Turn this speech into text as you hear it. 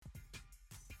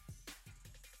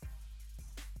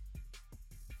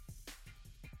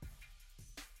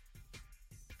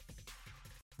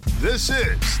This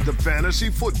is the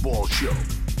Fantasy Football Show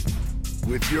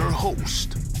with your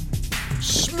host,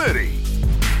 Smitty.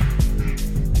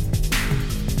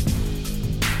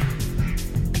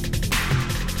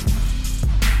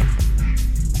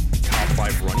 Top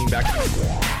 5 running back.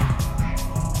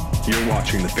 You're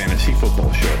watching the Fantasy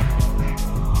Football Show.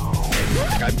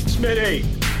 Smitty.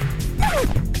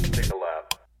 Take a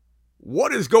lap.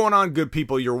 What is going on, good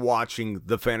people? You're watching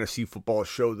the Fantasy Football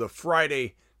Show, the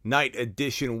Friday night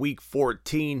edition, week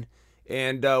 14.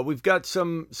 And we've got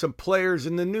some players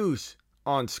in the news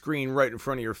on screen right in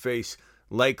front of your face.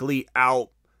 Likely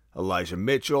out: Elijah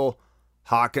Mitchell,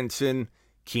 Hawkinson,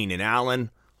 Keenan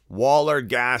Allen, Waller,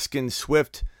 Gaskin,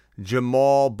 Swift,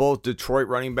 Jamal, both Detroit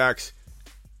running backs.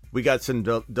 We got some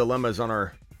dilemmas on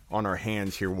our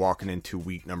hands here walking into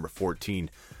week number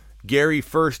 14. Gary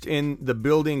first in the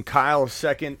building, Kyle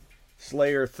second,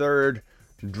 Slayer third,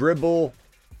 Dribble,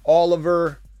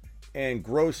 Oliver, and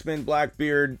Grossman,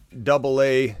 Blackbeard, Double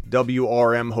A,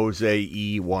 WRM, Jose,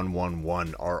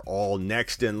 E111 are all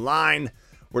next in line.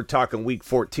 We're talking week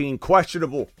 14.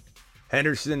 Questionable: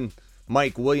 Henderson,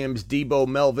 Mike Williams, Debo,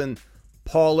 Melvin,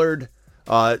 Pollard.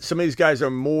 Some of these guys are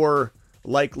more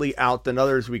likely out than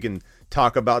others. We can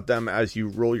talk about them as you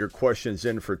roll your questions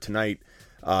in for tonight.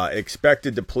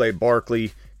 Expected to play: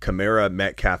 Barkley, Kamara,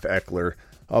 Metcalf, Eckler,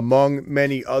 among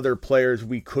many other players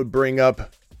we could bring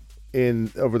up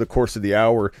in over the course of the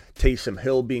hour. Taysom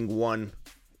Hill being one,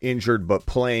 injured but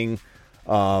playing.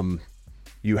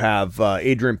 You have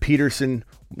Adrian Peterson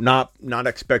not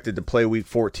expected to play week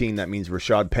 14. That means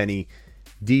Rashad Penny,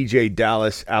 DJ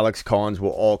Dallas, Alex Collins will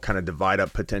all kind of divide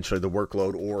up potentially the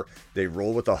workload, or they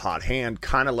roll with a hot hand,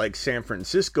 kind of like San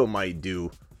Francisco might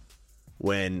do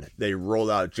when they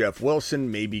roll out Jeff Wilson.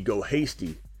 Maybe go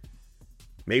hasty.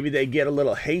 Maybe they get a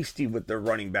little hasty with their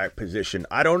running back position.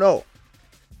 I don't know.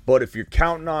 But if you're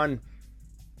counting on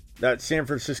that San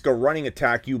Francisco running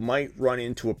attack, you might run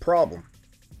into a problem.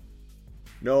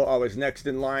 No, I was next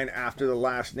in line after the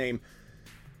last name.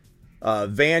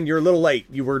 Van, you're a little late.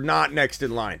 You were not next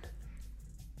in line.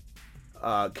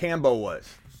 Cambo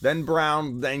was. Then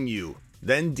Brown, then you.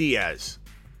 Then Diaz.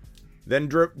 Then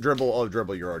Dribble. Oh,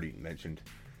 Dribble, you already mentioned.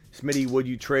 Smitty, would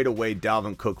you trade away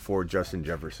Dalvin Cook for Justin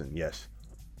Jefferson? Yes.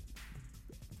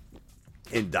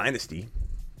 In Dynasty,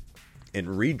 in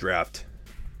redraft,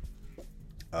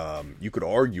 you could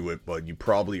argue it, but you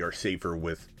probably are safer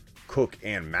with Cook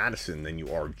and Madison than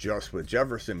you are just with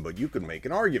Jefferson, but you could make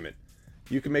an argument.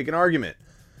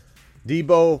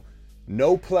 Debo,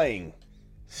 no playing,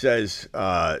 says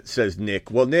Nick.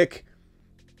 Well, Nick,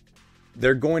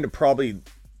 they're going to probably,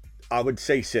 I would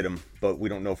say, sit him, but we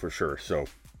don't know for sure. So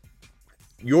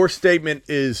your statement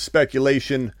is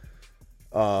speculation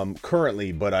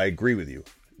currently, but I agree with you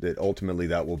that ultimately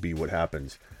that will be what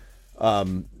happens.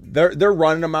 They're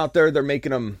running him out there. They're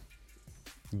making him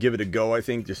give it a go, I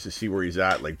think, just to see where he's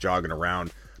at, like jogging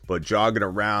around. But jogging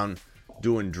around,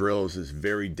 doing drills is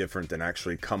very different than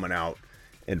actually coming out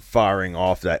and firing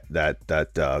off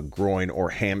that groin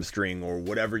or hamstring or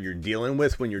whatever you're dealing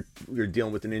with when you're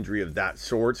dealing with an injury of that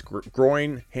sort.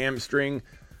 Groin, hamstring,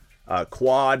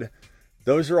 quad.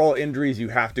 Those are all injuries you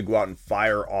have to go out and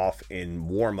fire off in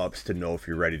warm-ups to know if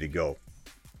you're ready to go.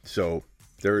 So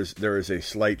there is a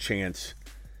slight chance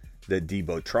that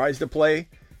Debo tries to play.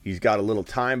 He's got a little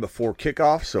time before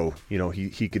kickoff, so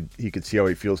he could see how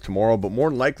he feels tomorrow. But more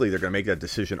than likely, they're going to make that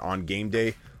decision on game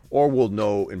day, or we'll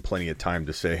know in plenty of time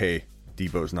to say, hey,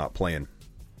 Debo's not playing.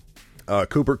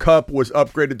 Cooper Kupp was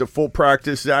upgraded to full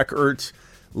practice. Zach Ertz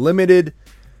limited,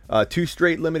 2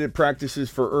 straight limited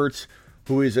practices for Ertz,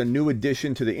 who is a new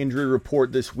addition to the injury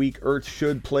report this week. Ertz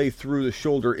should play through the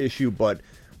shoulder issue, but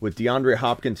with DeAndre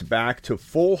Hopkins back to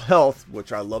full health,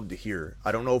 which I love to hear.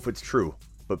 I don't know if it's true,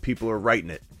 but people are writing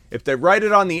it. If they write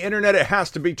it on the internet, it has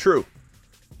to be true.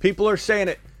 People are saying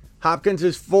it. Hopkins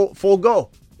is full go.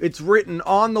 It's written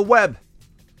on the web.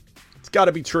 It's got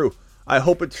to be true. I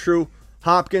hope it's true.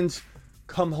 Hopkins,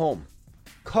 come home.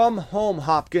 Come home,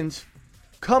 Hopkins.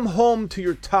 Come home to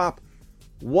your top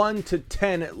 1 to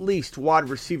 10 at least wide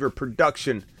receiver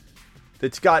production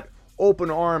that's got open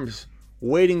arms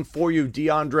waiting for you,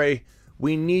 DeAndre.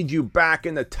 We need you back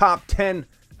in the top 10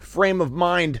 frame of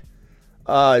mind.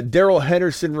 Darrell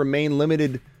Henderson remained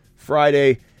limited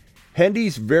Friday.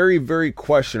 Hendy's very, very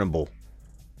questionable.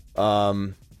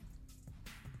 Let's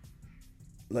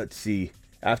see.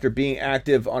 After being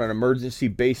active on an emergency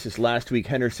basis last week,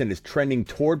 Henderson is trending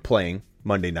toward playing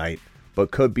Monday night, but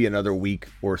could be another week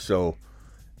or so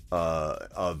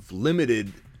of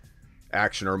limited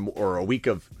action or a week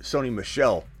of Sony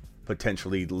Michel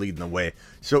potentially leading the way.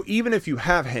 So even if you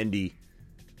have Hendy,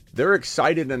 they're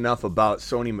excited enough about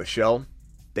Sony Michel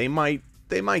they might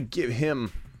give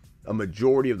him a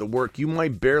majority of the work. You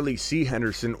might barely see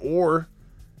Henderson, or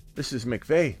this is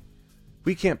McVay.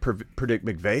 We can't predict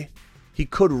McVay. He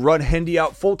could run Hendy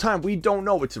out full time. We don't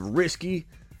know. It's a risky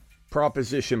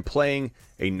proposition playing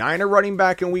a Niner running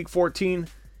back in week 14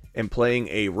 and playing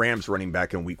a Rams running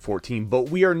back in week 14. But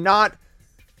we are not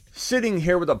sitting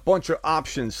here with a bunch of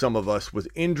options, some of us, with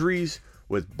injuries,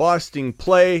 with busting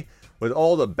play, with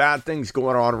all the bad things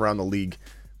going on around the league.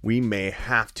 We may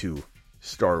have to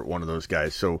start one of those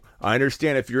guys. So I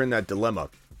understand if you're in that dilemma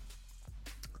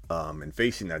and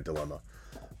facing that dilemma.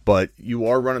 But you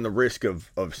are running the risk of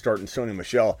starting Sony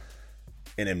Michel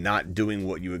and him not doing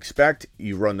what you expect.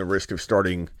 You run the risk of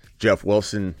starting Jeff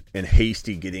Wilson and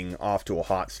Hasty getting off to a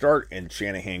hot start and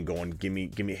Shanahan going, give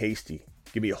me Hasty.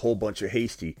 Give me a whole bunch of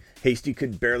Hasty. Hasty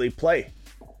could barely play.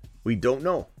 We don't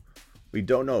know.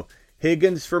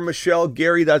 Higgins for Michel.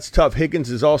 Gary, that's tough.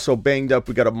 Higgins is also banged up.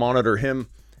 We got to monitor him.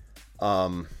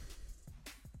 I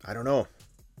don't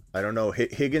know.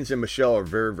 Higgins and Michel are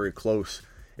very, very close.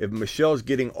 If Michel's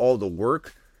getting all the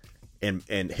work and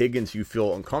Higgins you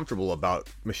feel uncomfortable about,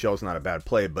 Michel's not a bad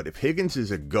play. But if Higgins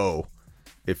is a go,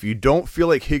 if you don't feel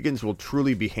like Higgins will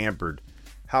truly be hampered,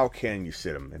 how can you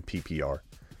sit him in PPR?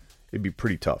 It'd be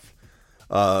pretty tough.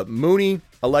 Mooney,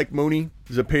 I like Mooney.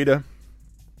 Zepeda,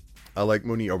 I like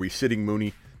Mooney. Are we sitting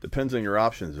Mooney? Depends on your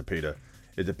options, Zepeda.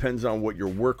 It depends on what you're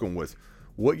working with,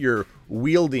 what you're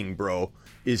wielding, bro.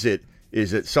 Is it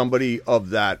somebody of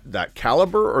that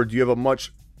caliber, or do you have a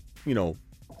much,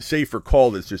 safer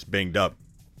call that's just banged up?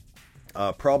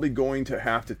 Probably going to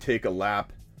have to take a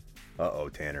lap. Uh-oh,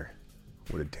 Tanner.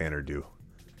 What did Tanner do?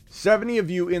 70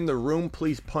 of you in the room,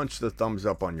 please punch the thumbs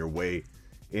up on your way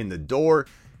in the door.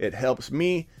 It helps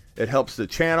me. It helps the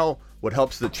channel. What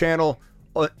helps the channel,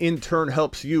 in turn,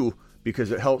 helps you,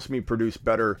 because it helps me produce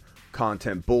better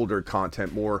content, bolder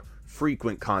content, more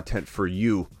frequent content for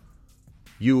you.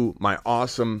 You, my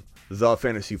awesome The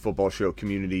Fantasy Football Show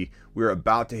community. We're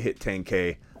about to hit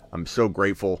 10K. I'm so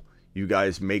grateful. You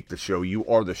guys make the show. You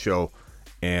are the show.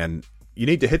 And you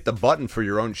need to hit the button for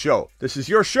your own show. This is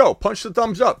your show. Punch the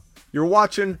thumbs up. You're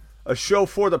watching a show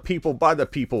for the people, by the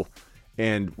people.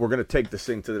 And we're going to take this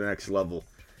thing to the next level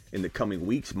in the coming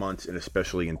weeks, months, and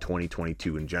especially in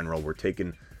 2022 in general. We're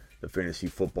taking the fantasy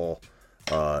football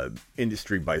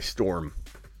industry by storm.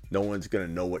 No one's going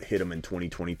to know what hit them in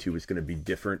 2022. It's going to be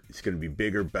different. It's going to be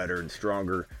bigger, better, and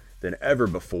stronger than ever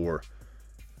before.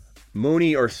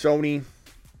 Mooney or Sony?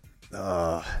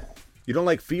 You don't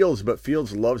like Fields, but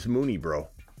Fields loves Mooney, bro.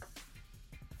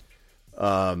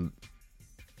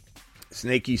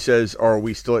 Snakey says, are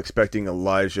we still expecting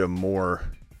Elijah Moore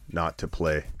not to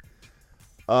play?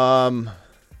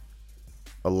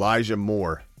 Elijah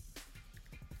Moore.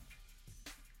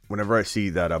 Whenever I see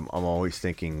that, I'm always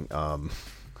thinking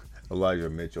Elijah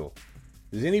Mitchell.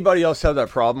 Does anybody else have that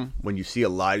problem? When you see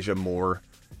Elijah Moore,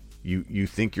 you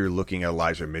think you're looking at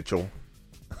Elijah Mitchell?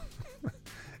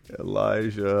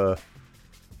 Elijah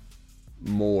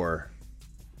Moore.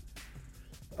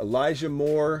 Elijah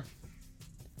Moore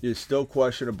is still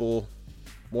questionable.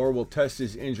 Moore will test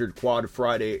his injured quad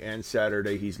Friday and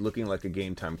Saturday. He's looking like a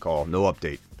game time call. No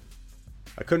update.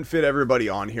 I couldn't fit everybody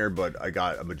on here, but I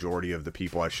got a majority of the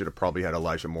people. I should have probably had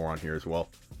Elijah Moore on here as well.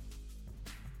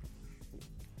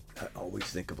 I always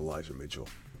think of Elijah Mitchell.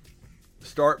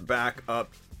 Start back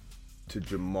up to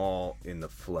Jamal in the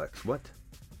flex. What?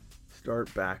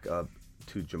 Start back up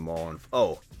to Jamal.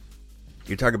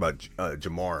 You're talking about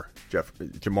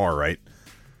Jamar, right?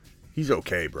 He's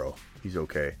okay, bro. He's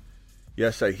okay.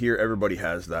 Yes, I hear everybody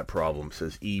has that problem,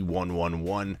 says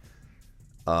E111.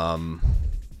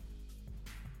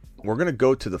 We're going to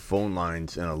go to the phone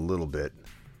lines in a little bit.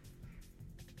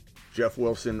 Jeff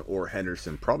Wilson or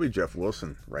Henderson? Probably Jeff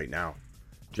Wilson right now.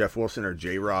 Jeff Wilson or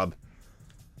J-Rob?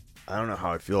 I don't know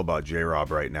how I feel about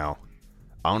J-Rob right now.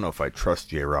 I don't know if I trust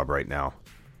J-Rob right now.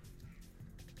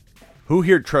 Who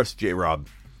here trusts J-Rob?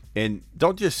 And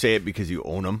don't just say it because you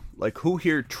own him. Like, who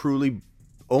here truly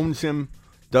owns him,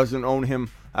 doesn't own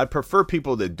him? I'd prefer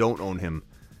people that don't own him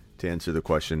to answer the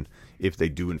question if they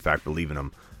do, in fact, believe in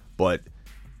him. But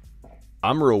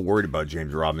I'm real worried about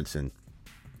James Robinson.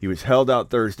 He was held out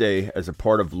Thursday as a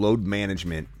part of load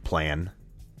management plan.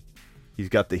 He's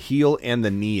got the heel and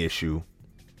the knee issue.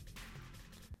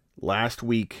 Last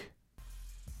week,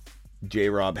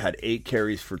 J-Rob had 8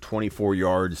 carries for 24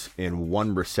 yards and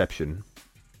 1 reception.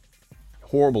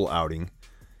 Horrible outing.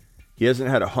 He hasn't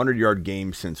had a 100-yard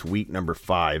game since week number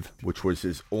 5, which was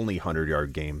his only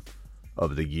 100-yard game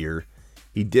of the year.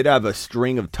 He did have a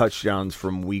string of touchdowns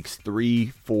from weeks 3,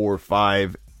 4,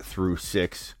 5 through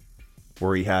 6,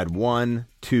 where he had 1,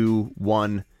 2,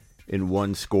 1, and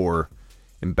 1 score.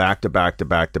 in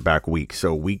back-to-back weeks.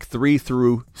 So week 3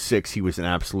 through 6, he was an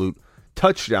absolute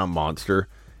touchdown monster.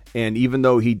 And even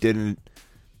though he didn't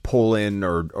pull in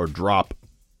or drop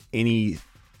a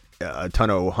ton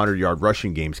of 100-yard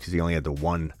rushing games because he only had the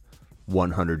one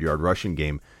 100-yard rushing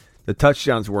game, the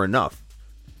touchdowns were enough.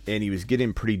 And he was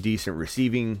getting pretty decent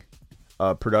receiving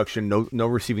production. No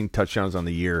receiving touchdowns on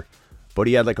the year, but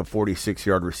he had like a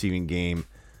 46-yard receiving game,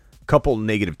 a couple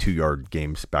negative 2-yard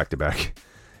games back-to-back.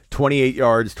 28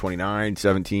 yards, 29,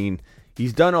 17.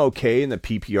 He's done okay in the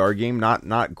PPR game.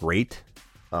 Not great,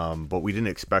 but we didn't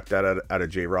expect that out of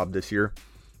J-Rob this year.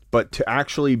 But to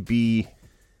actually be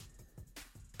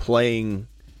playing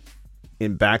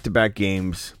in back-to-back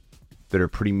games that are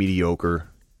pretty mediocre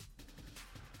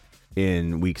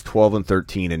in weeks 12 and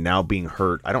 13 and now being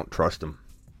hurt, I don't trust him.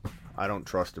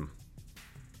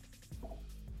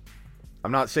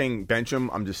 I'm not saying bench him.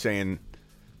 I'm just saying,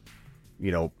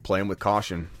 play him with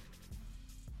caution.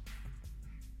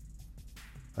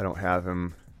 I don't have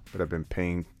him, but I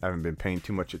haven't been paying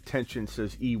too much attention,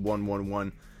 says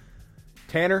E111.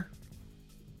 Tanner,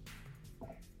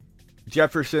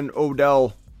 Jefferson,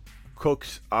 Odell,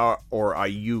 Cooks, or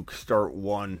Ayuk start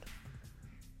one.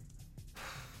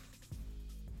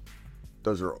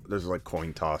 Those are like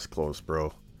coin toss close,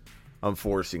 bro. I'm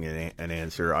forcing an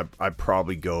answer. I'd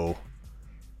probably go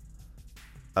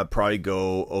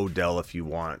Odell if you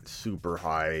want super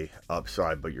high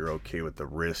upside, but you're okay with the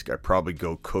risk. I'd probably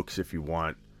go Cooks if you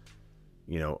want,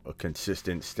 a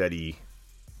consistent, steady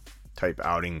type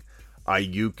outing.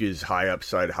 Ayuk is high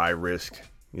upside, high risk,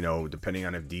 depending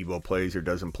on if Debo plays or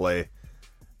doesn't play.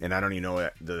 And I don't even know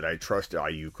that I trust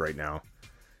Ayuk right now.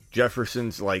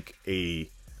 Jefferson's like a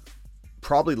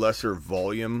probably lesser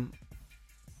volume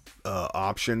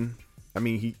option. I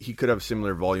mean, he could have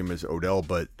similar volume as Odell,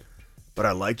 but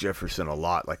I like Jefferson a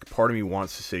lot. Like, part of me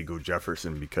wants to say go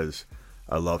Jefferson because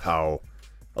I love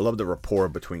the rapport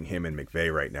between him and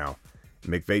McVay right now.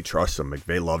 McVay trusts him.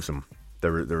 McVay loves him.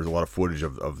 There was a lot of footage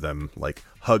of them like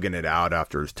hugging it out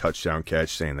after his touchdown catch,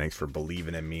 saying thanks for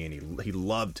believing in me, and he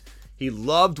loved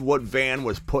what Van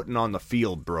was putting on the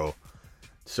field, bro.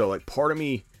 So like, part of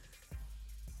me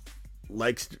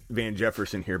likes Van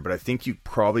Jefferson here, but I think you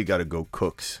probably got to go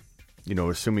Cooks.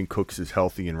 Assuming Cooks is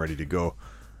healthy and ready to go.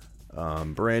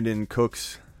 Brandon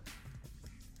Cooks,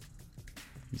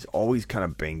 he's always kind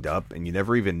of banged up, and you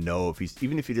never even know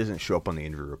even if he doesn't show up on the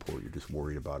injury report, you're just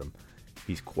worried about him.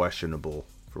 He's questionable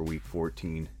for week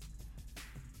 14.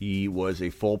 He was a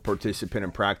full participant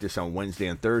in practice on Wednesday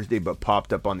and Thursday, but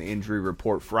popped up on the injury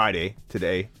report Friday,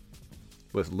 today,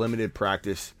 with limited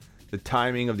practice. The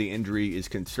timing of the injury is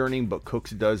concerning, but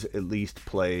Cooks does at least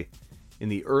play in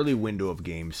the early window of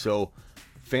games, so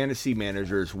fantasy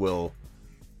managers will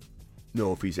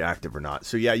know if he's active or not.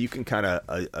 So yeah, you can kind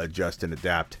of adjust and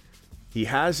adapt. He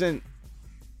hasn't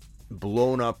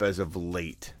blown up as of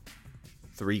late.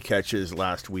 3 catches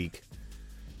last week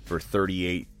for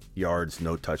 38 yards,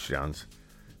 no touchdowns.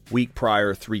 Week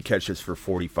prior, 3 catches for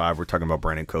 45. We're talking about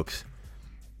Brandon Cooks.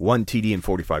 1 TD and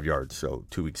 45 yards, so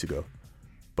 2 weeks ago.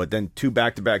 But then 2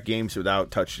 back-to-back games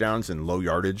without touchdowns and low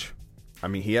yardage. I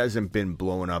mean, he hasn't been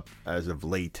blowing up as of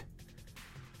late.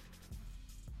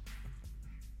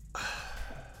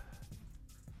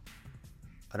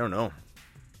 I don't know.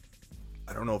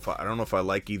 I don't know if I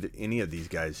like any of these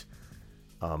guys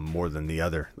more than the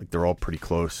other. Like, they're all pretty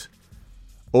close.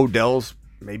 Odell's,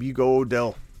 maybe you go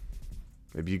Odell.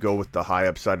 Maybe you go with the high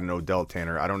upside in Odell,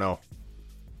 Tanner. I don't know.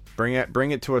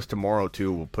 Bring it to us tomorrow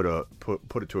too. We'll put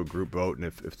it to a group vote, and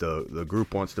if the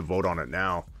group wants to vote on it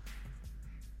now.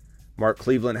 Mark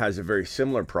Cleveland has a very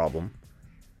similar problem.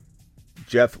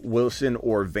 Jeff Wilson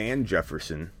or Van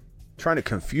Jefferson. Trying to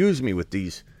confuse me with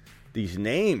these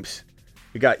names.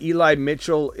 We got Eli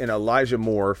Mitchell and Elijah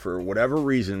Moore. For whatever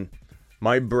reason,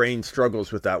 my brain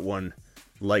struggles with that one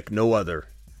like no other.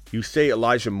 You say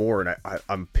Elijah Moore, and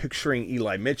I'm picturing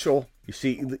Eli Mitchell. You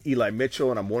see Eli Mitchell,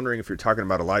 and I'm wondering if you're talking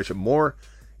about Elijah Moore.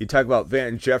 You talk about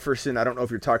Van Jefferson. I don't know if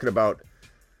you're talking about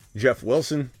Jeff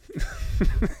Wilson.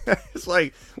 It's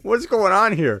like, what's going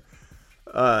on here?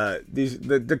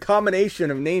 The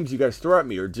combination of names you guys throw at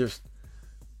me are just,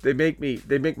 they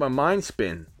make my mind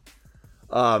spin.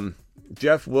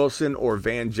 Jeff Wilson or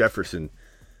Van Jefferson.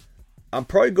 I'm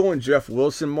probably going Jeff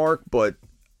Wilson, Mark, but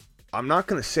I'm not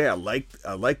going to say I like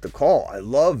the call. I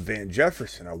love Van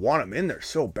Jefferson. I want him in there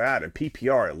so bad. At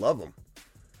PPR, I love him.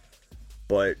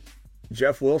 But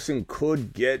Jeff Wilson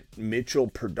could get Mitchell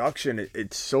production.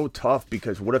 It's so tough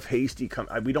because what if Hasty comes?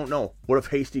 We don't know. What if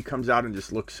Hasty comes out and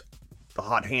just looks the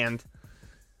hot hand,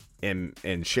 and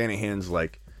Shanahan's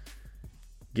like,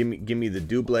 give me the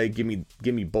double, give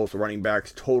me both running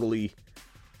backs totally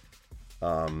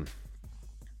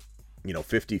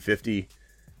 50-50.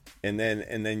 And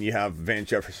then you have Van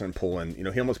Jefferson pulling,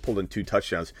 he almost pulled in 2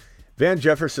 touchdowns. Van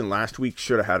Jefferson last week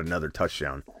should have had another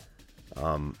touchdown.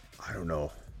 I don't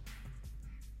know.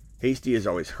 Hasty is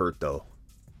always hurt, though.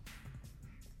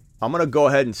 I'm going to go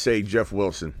ahead and say Jeff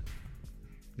Wilson.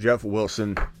 Jeff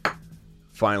Wilson,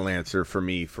 final answer for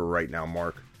me for right now,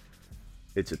 Mark.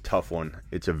 It's a tough one.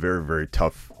 It's a very, very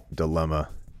tough dilemma.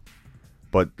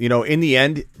 But, in the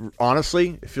end,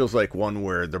 honestly, it feels like one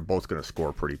where they're both going to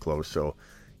score pretty close. So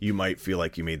you might feel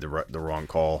like you made the wrong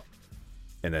call,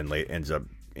 and then late ends up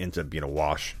being a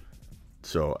wash.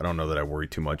 So I don't know that I worry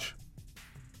too much.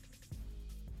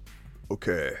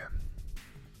 Okay.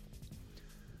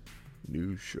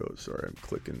 News show. Sorry, I'm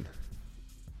clicking.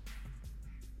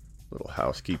 Little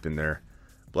housekeeping there.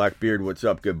 Blackbeard, what's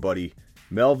up, good buddy?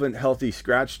 Melvin, healthy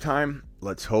scratch time?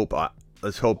 Let's hope,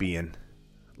 Ian.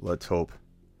 Let's hope.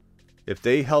 If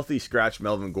they healthy scratch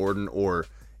Melvin Gordon, or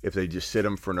if they just sit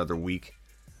him for another week,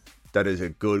 that is a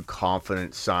good,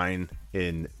 confident sign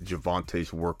in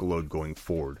Javante's workload going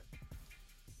forward.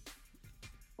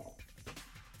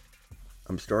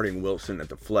 I'm starting Wilson at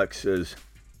the flex, says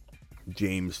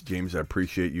James. James, I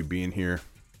appreciate you being here.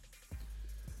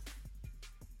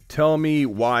 Tell me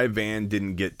why Van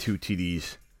didn't get 2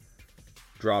 TDs.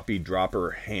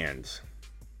 Dropper hands.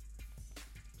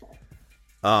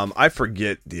 I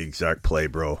forget the exact play,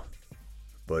 bro.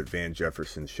 But Van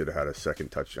Jefferson should have had a second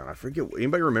touchdown. I forget.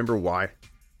 Anybody remember why?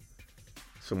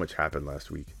 So much happened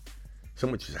last week. So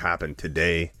much has happened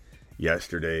today,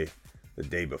 yesterday, the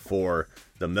day before.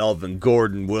 The Melvin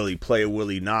Gordon, will he play, will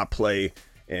he not play?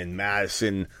 And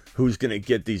Madison, who's going to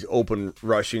get these open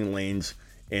rushing lanes?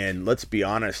 And let's be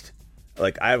honest,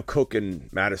 like, I have Cook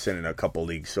and Madison in a couple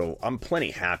leagues, so I'm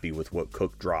plenty happy with what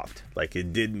Cook dropped. Like,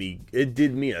 it did me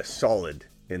a solid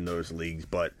in those leagues,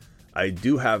 but I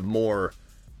do have more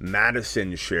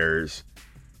Madison shares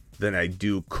than I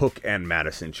do Cook and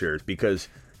Madison shares, because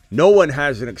no one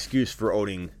has an excuse for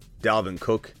owning Dalvin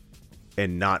Cook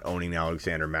and not owning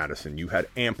Alexander Madison. You had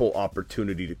ample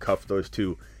opportunity to cuff those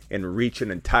two and reach an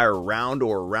entire round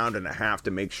or a round and a half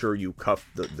to make sure you cuff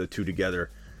the two together.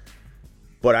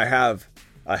 But I have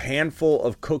a handful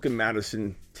of Cook and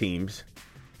Madison teams,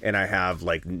 and I have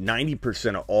like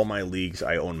 90% of all my leagues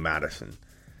I own Madison.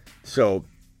 So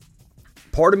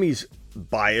part of me's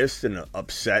biased and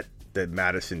upset that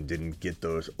Madison didn't get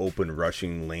those open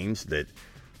rushing lanes that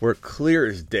were clear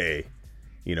as day,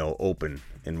 open.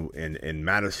 And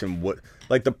Madison, what,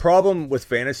 like, the problem with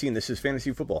fantasy, and this is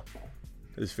fantasy football.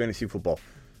 The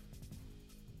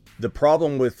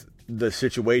problem with the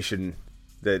situation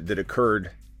that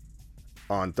occurred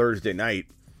on Thursday night,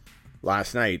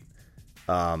 last night,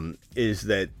 is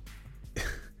that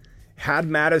had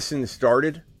Madison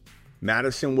started,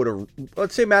 Madison would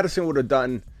have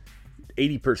done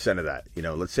 80% of that.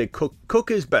 Let's say Cook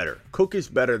is better. Cook is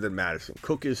better than Madison.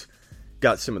 Cook has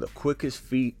got some of the quickest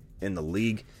feet in the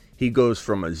league. He goes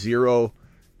from a 0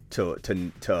 to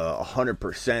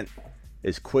 100%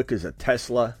 as quick as a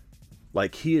Tesla.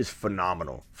 Like, he is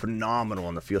phenomenal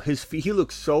on the field. His feet, he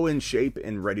looks so in shape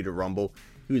and ready to rumble.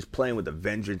 He was playing with a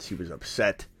vengeance. He was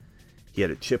upset. He had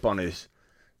a chip on his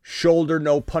shoulder,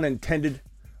 no pun intended,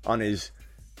 on his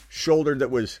shoulder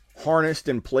that was harnessed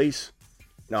in place.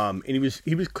 And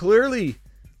he was clearly,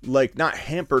 like, not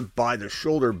hampered by the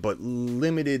shoulder, but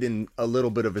limited in a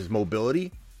little bit of his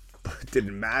mobility. But it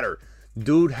didn't matter.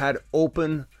 Dude had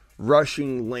open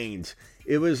rushing lanes.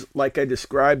 It was like I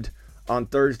described on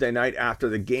Thursday night after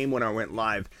the game when I went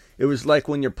live. It was like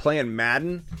when you're playing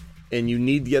Madden and you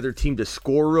need the other team to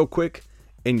score real quick,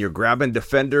 and you're grabbing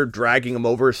defender, dragging him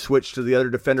over, switch to the other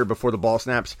defender before the ball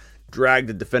snaps, drag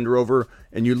the defender over,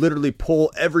 and you literally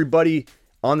pull everybody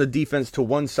on the defense to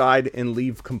one side and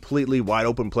leave completely wide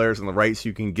open players on the right so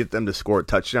you can get them to score a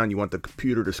touchdown. You want the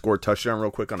computer to score a touchdown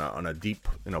real quick on a deep,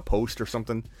 post or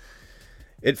something.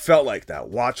 It felt like that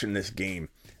watching this game.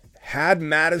 Had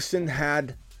Madison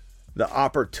had the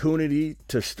opportunity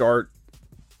to start,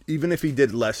 even if he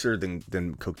did lesser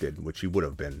than Cook did, which he would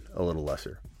have been a little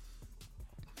lesser,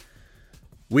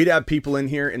 we'd have people in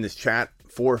here in this chat,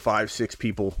 4, 5, 6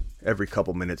 people every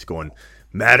couple minutes going,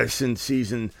 Madison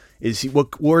season,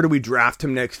 where do we draft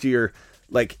him next year?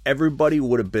 Like, everybody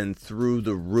would have been through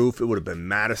the roof. It would have been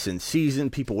Madison season.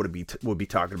 People would be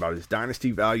talking about his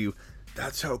dynasty value.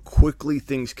 That's how quickly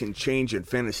things can change in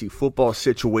fantasy football.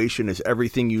 Situation is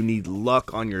everything. You need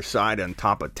luck on your side on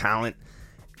top of talent.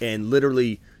 And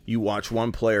literally, you watch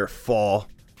one player fall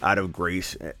out of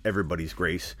grace, everybody's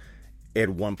grace,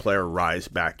 and one player rise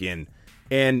back in.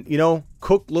 And,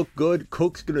 Cook looked good.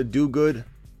 Cook's going to do good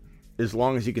as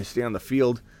long as he can stay on the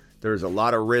field. There's a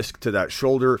lot of risk to that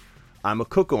shoulder. I'm a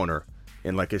Cook owner,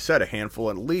 and like I said, a handful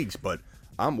of leagues, but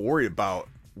I'm worried about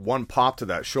one pop to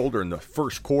that shoulder in the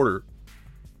first quarter.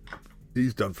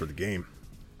 He's done for the game.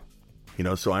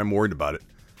 So I'm worried about it.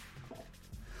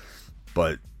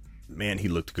 But, man, he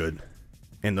looked good.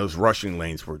 And those rushing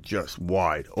lanes were just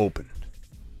wide open.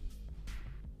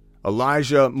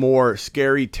 Elijah Moore,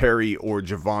 Scary Terry, or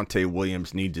Javonte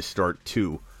Williams need to start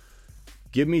too.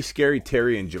 Give me Scary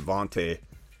Terry and Javonte.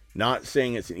 Not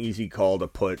saying it's an easy call to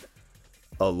put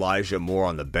Elijah Moore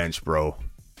on the bench, bro.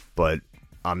 But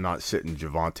I'm not sitting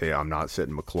Javonte. I'm not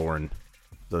sitting McLaurin.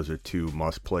 Those are two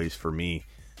must-plays for me.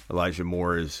 Elijah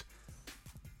Moore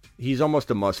he's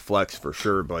almost a must-flex for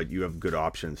sure, but you have good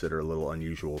options that are a little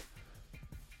unusual.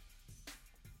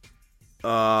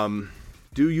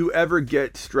 Do you ever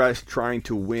get stressed trying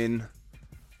to win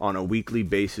on a weekly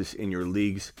basis in your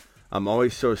leagues? I'm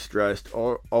always so stressed,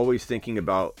 always thinking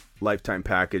about lifetime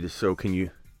packages, so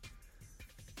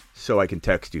I can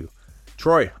text you.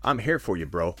 Troy, I'm here for you,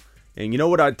 bro. And you know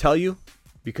what I'd tell you?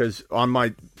 Because on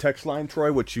my text line,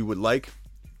 Troy, which you would like,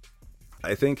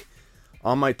 I think,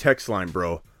 on my text line,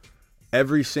 bro,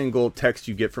 every single text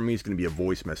you get from me is going to be a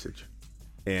voice message.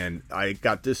 And I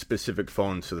got this specific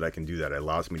phone so that I can do that. It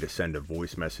allows me to send a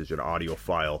voice message, an audio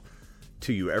file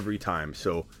to you every time.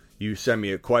 So you send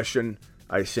me a question,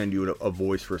 I send you a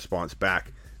voice response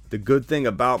back. The good thing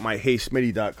about my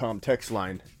HeySmitty.com text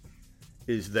line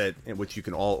is that, which you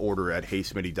can all order at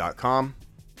HeySmitty.com,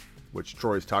 which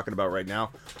Troy is talking about right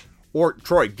now. Or,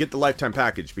 Troy, get the lifetime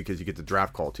package because you get the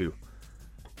draft call too.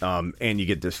 And you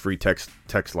get this free text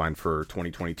line for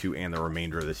 2022 and the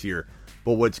remainder of this year.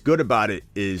 But what's good about it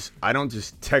is I don't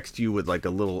just text you with like a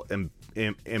little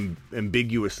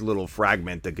ambiguous little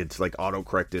fragment that gets like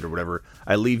auto-corrected or whatever.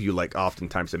 I leave you like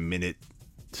oftentimes a minute,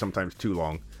 sometimes too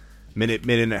long, minute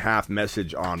and a half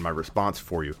message on my response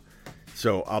for you.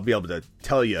 So I'll be able to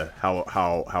tell you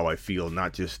how I feel,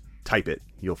 not just type it.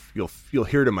 You'll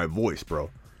hear it in my voice,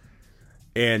 bro.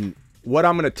 And what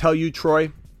I'm going to tell you,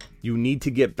 Troy, you need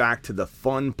to get back to the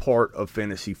fun part of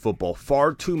fantasy football.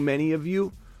 Far too many of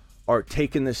you are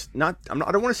taking this I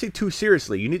don't want to say too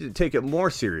seriously. You need to take it more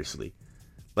seriously.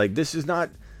 Like, this is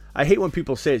not, I hate when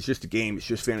people say it's just a game, it's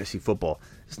just fantasy football.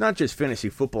 It's not just fantasy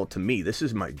football to me. This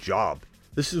is my job.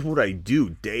 This is what I do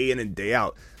day in and day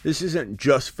out. This isn't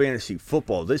just fantasy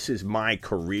football. This is my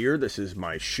career. This is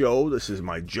my show. This is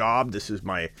my job. This is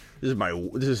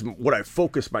what I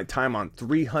focus my time on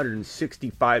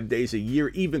 365 days a year,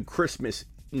 even Christmas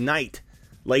night,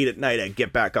 late at night, I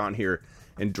get back on here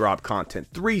and drop content.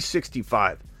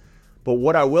 365. But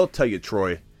what I will tell you,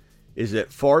 Troy, is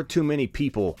that far too many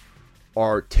people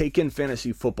are taking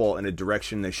fantasy football in a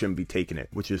direction they shouldn't be taking it,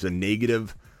 which is a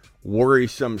negative,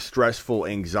 worrisome, stressful,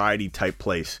 anxiety type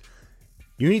place.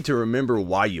 You need to remember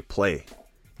why you play.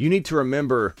 You need to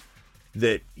remember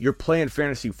that you're playing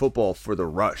fantasy football for the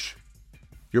rush.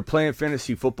 You're playing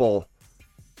fantasy football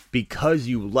because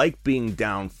you like being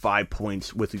down 5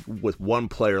 points with one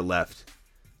player left.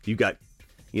 You got,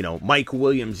 Mike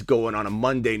Williams going on a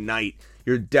Monday night.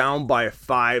 You're down by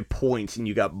 5 points and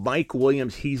you got Mike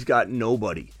Williams. He's got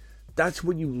nobody. That's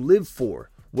what you live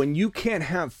for. When you can't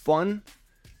have fun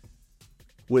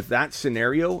with that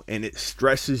scenario and it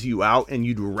stresses you out and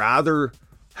you'd rather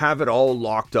have it all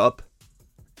locked up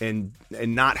and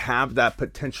not have that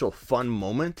potential fun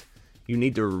moment, you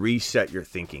need to reset your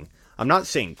thinking. I'm not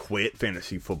saying quit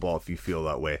fantasy football if you feel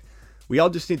that way. We all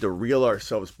just need to reel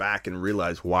ourselves back and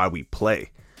realize why we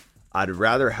play. I'd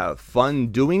rather have fun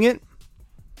doing it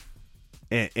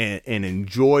and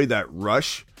enjoy that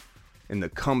rush and the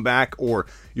comeback. Or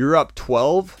you're up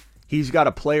 12, he's got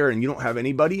a player and you don't have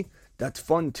anybody. That's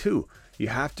fun too. You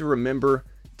have to remember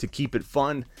to keep it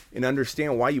fun and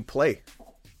understand why you play.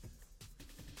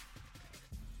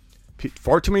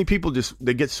 Far too many people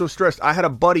they get so stressed. I had a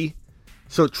buddy.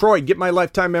 So Troy, get my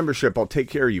lifetime membership. I'll take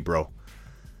care of you, bro.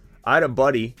 I had a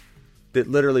buddy that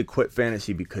literally quit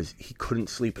fantasy because he couldn't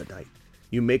sleep at night.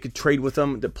 You make a trade with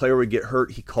him, the player would get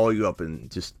hurt, he'd call you up and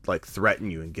just like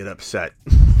threaten you and get upset.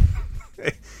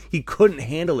 He couldn't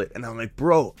handle it. And I'm like,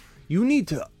 bro, you need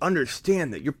to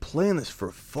understand that you're playing this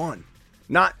for fun.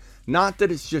 Not that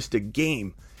it's just a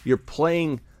game. You're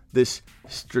playing this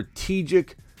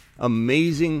strategic,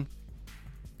 amazing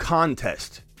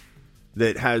contest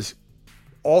that has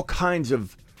all kinds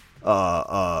of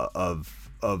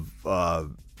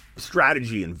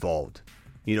strategy involved.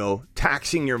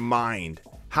 Taxing your mind,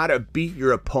 how to beat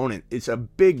your opponent. It's a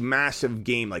big, massive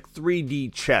game, like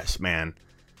 3D chess, man.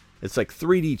 It's like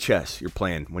 3D chess you're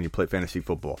playing when you play fantasy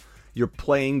football. You're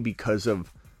playing because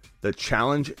of the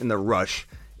challenge and the rush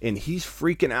and he's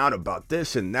freaking out about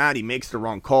this and that. He makes the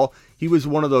wrong call. He was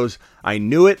one of those, I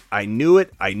knew it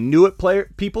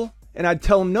people. And I'd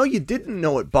tell him, no, you didn't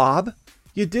know it, Bob.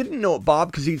 You didn't know it, Bob,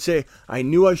 because he'd say, I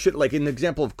knew I should, like in the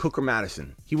example of Cook or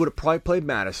Madison. He would have probably played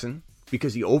Madison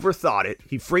because he overthought it.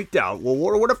 He freaked out. Well,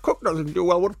 what if Cook doesn't do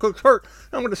well? What if Cook's hurt?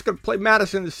 I'm just going to play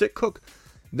Madison to sit Cook.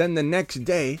 Then the next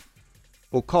day,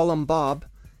 we'll call him Bob.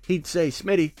 He'd say,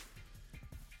 Smitty,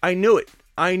 I knew it.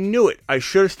 I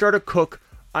should have started Cook.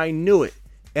 I knew it.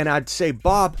 And I'd say,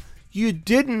 Bob, you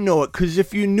didn't know it, because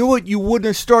if you knew it, you wouldn't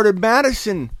have started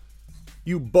Madison,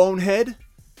 you bonehead.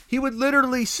 He would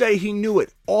literally say he knew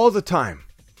it all the time.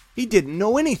 He didn't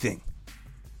know anything.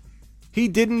 He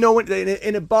didn't know it,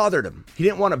 and it bothered him. He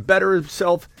didn't want to better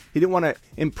himself. He didn't want to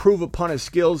improve upon his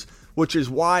skills, which is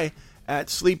why at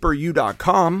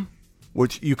sleeperu.com,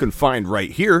 which you can find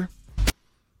right here.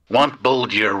 Want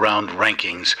bold year-round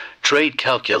rankings, trade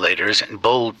calculators, and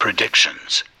bold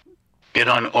predictions? Get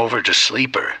on over to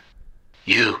sleeperu.com.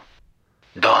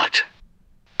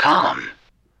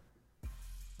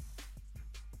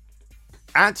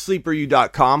 At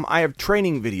sleeperu.com, I have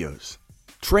training videos,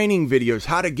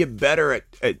 how to get better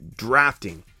at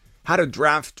drafting, how to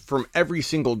draft from every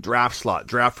single draft slot,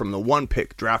 draft from the 1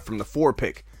 pick, draft from the 4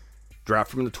 pick,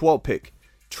 draft from the 12 pick,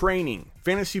 training,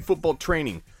 fantasy football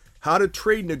training, how to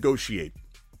trade negotiate,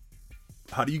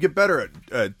 how do you get better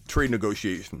at trade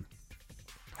negotiation,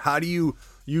 how do you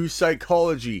use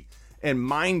psychology and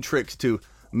mind tricks to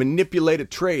manipulate a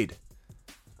trade.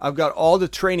 I've got all the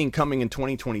training coming in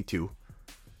 2022.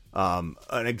 An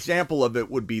example of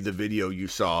it would be the video you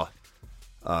saw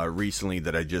recently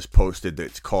that I just posted.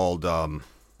 That's called, let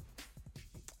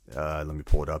me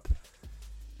pull it up.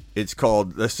 It's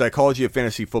called The Psychology of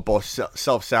Fantasy Football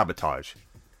Self-Sabotage.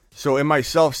 So in my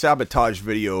self-sabotage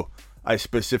video, I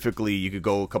specifically, you could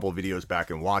go a couple of videos back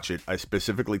and watch it. I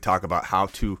specifically talk about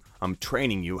I'm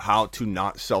training you how to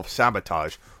not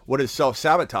self-sabotage. What is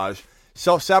self-sabotage?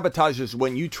 Self-sabotage is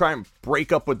when you try and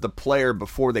break up with the player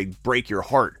before they break your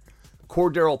heart.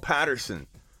 Cordero Patterson.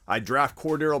 I draft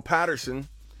Cordero Patterson,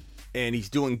 and he's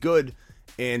doing good,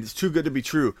 and it's too good to be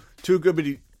true. Too good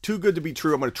to be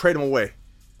true. I'm going to trade him away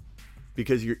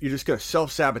because you're just going to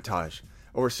self-sabotage.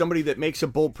 Or somebody that makes a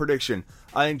bold prediction.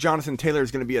 I think Jonathan Taylor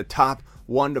is going to be a top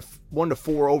 1 to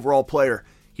 4 overall player.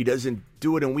 He doesn't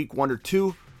do it in week 1 or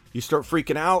 2. You start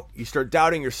freaking out. You start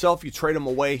doubting yourself. You trade him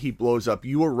away. He blows up.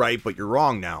 You were right, but you're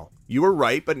wrong now. You were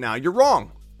right, but now you're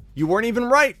wrong. You weren't even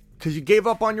right because you gave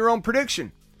up on your own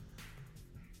prediction.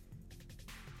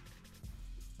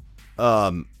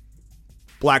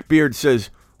 Blackbeard says,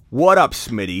 what up,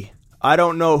 Smitty? I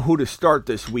don't know who to start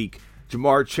this week,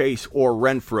 Jamar Chase or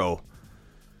Renfrow.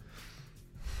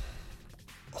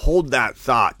 Hold that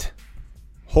thought.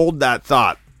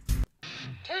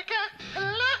 Take a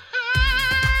look.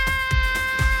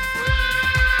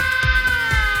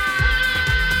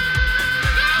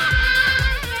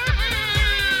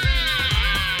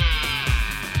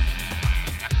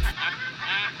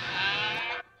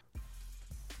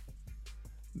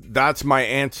 That's my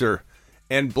answer.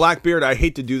 And Blackbeard, I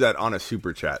hate to do that on a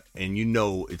super chat, and you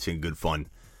know it's in good fun,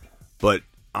 but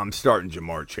I'm starting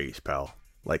Jamar Chase, pal.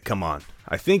 Like, come on.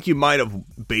 I think you might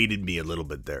have baited me a little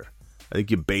bit there. I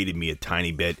think you baited me a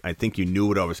tiny bit. I think you knew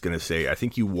what I was going to say. I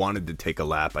think you wanted to take a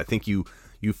lap. I think you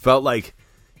felt like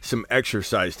some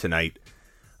exercise tonight.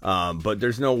 But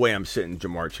there's no way I'm sitting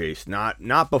Jamar Chase.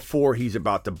 Not before he's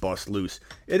about to bust loose.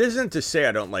 It isn't to say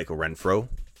I don't like Renfrow.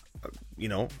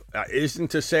 It isn't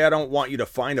to say I don't want you to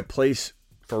find a place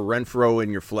for Renfrow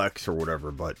in your flex or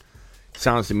whatever. But it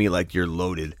sounds to me like you're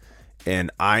loaded.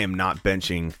 And I am not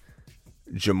benching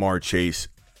Jamar Chase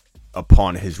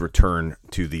upon his return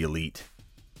to the elite.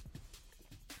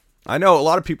 I know a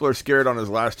lot of people are scared on his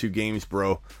last 2 games,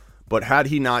 bro, but had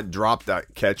he not dropped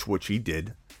that catch, which he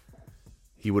did,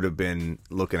 he would have been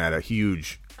looking at a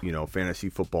huge, fantasy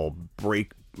football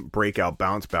breakout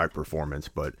bounce back performance.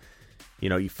 But,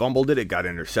 he fumbled it. It got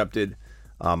intercepted.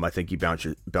 I think he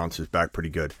bounces back pretty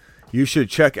good. You should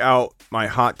check out my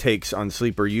hot takes on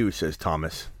Sleeper U, says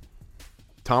Thomas.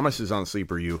 Thomas is on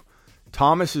Sleeper U.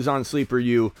 Thomas is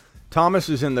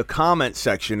in the comment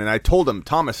section, and I told him,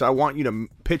 Thomas, I want you to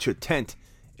pitch a tent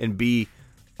and be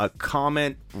a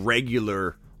comment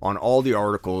regular on all the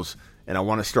articles, and I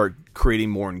want to start creating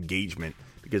more engagement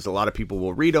because a lot of people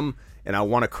will read them, and I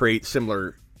want to create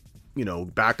similar,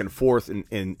 back and forth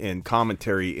and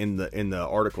commentary in the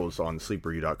articles on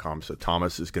sleeperu.com. So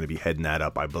Thomas is going to be heading that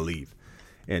up, I believe.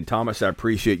 And Thomas, I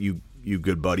appreciate you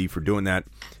good buddy, for doing that,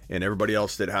 and everybody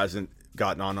else that hasn't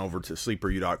gotten on over to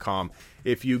sleeperu.com.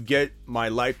 If you get my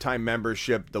lifetime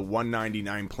membership, the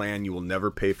 $199 plan, you will never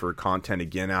pay for content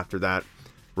again after that.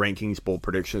 rankings, bold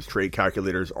predictions, trade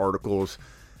calculators, articles,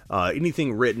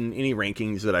 anything written, any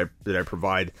rankings that I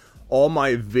provide. All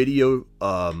my video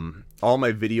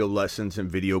lessons and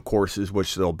video courses,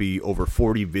 which there'll be over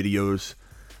 40 videos,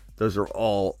 those are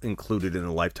all included in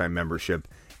the lifetime membership.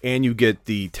 And you get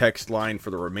the text line for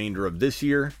the remainder of this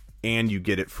year, and you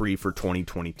get it free for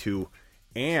 2022.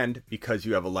 And because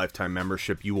you have a lifetime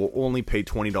membership, you will only pay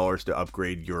 $20 to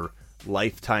upgrade your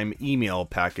lifetime email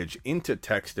package into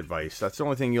text device. That's the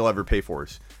only thing you'll ever pay for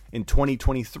is in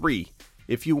 2023.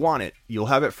 If you want it, you'll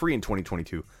have it free in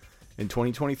 2022. In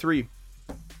 2023,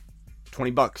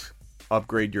 $20.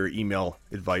 Upgrade your email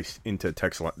advice into the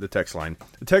text line. The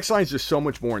text line is just so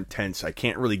much more intense. I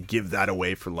can't really give that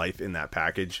away for life in that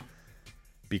package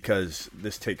because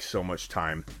this takes so much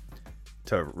time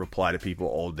to reply to people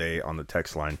all day on the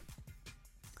text line.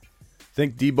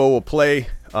 Think Debo will play?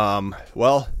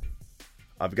 Well,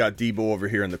 I've got Debo over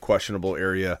here in the questionable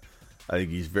area. I think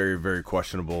he's very, very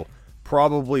questionable.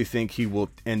 Probably think he will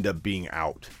end up being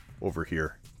out over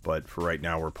here. But for right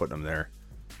now, we're putting him there.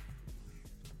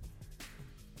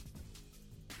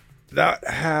 That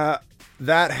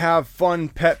have fun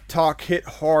pep talk hit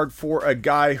hard for a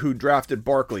guy who drafted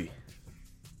Barkley.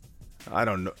 I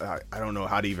don't know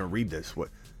how to even read this. What?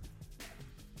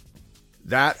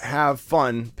 That have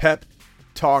fun pep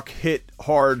talk hit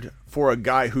hard for a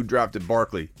guy who drafted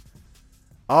Barkley.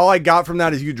 All I got from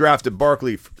that is you drafted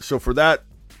Barkley. So for that,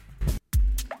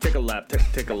 Take a lap.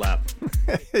 Take a lap.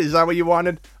 is that what you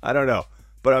wanted? I don't know,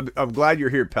 but I'm glad you're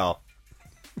here, pal.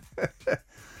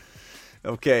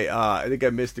 Okay, I think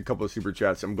I missed a couple of super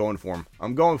chats. I'm going for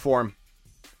him.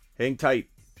 Hang tight.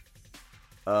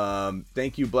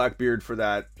 Thank you, Blackbeard, for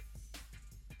that.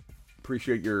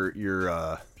 Appreciate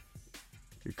your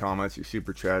comments, your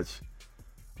super chats.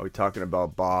 Are we talking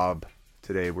about Bob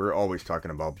today? We're always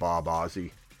talking about Bob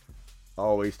Ozzie.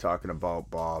 Always talking about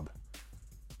Bob.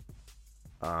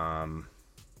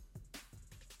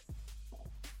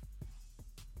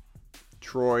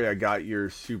 Troy, I got your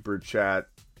super chat.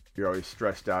 You're always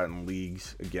stressed out in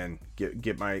leagues. Again,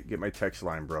 get my text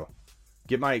line, bro.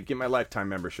 Get my lifetime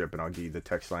membership, and I'll give you the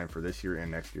text line for this year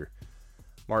and next year.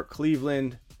 Mark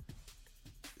Cleveland,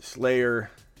 Slayer.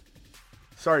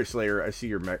 Sorry, Slayer. I see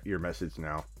your message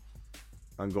now.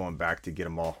 I'm going back to get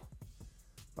them all.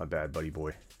 My bad, buddy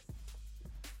boy.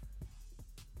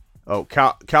 Oh,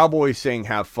 Cowboys saying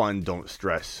have fun, don't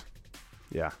stress.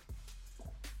 Yeah.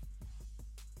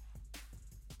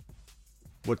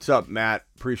 What's up, Matt?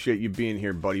 Appreciate you being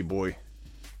here, buddy boy.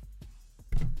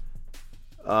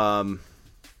 Running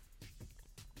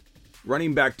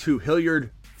back 2, Hilliard,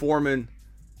 Foreman,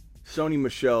 Sony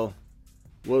Michel,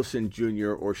 Wilson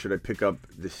Jr., or should I pick up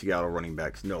the Seattle running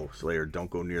backs? No, Slayer,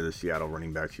 don't go near the Seattle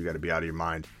running backs. You got to be out of your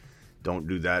mind. Don't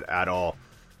do that at all.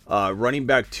 Running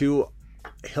back 2,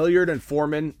 Hilliard and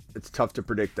Foreman. It's tough to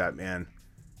predict that, man.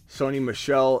 Sony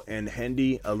Michel and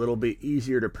Hendy, a little bit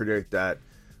easier to predict that.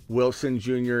 Wilson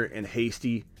Jr. and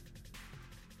Hasty,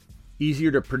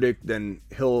 easier to predict than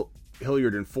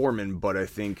Hilliard and Foreman, but I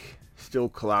think still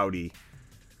cloudy.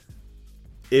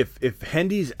 If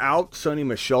Hendy's out, Sony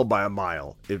Michel by a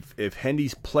mile. If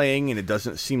Hendy's playing and it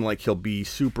doesn't seem like he'll be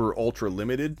super ultra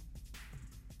limited,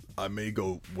 I may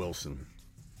go Wilson.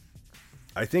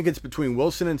 I think it's between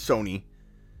Wilson and Sony,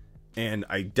 and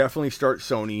I definitely start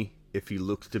Sony if he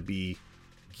looks to be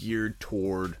geared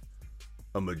toward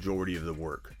a majority of the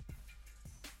work.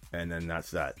 And then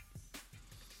that's that.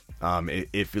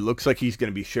 If it looks like he's going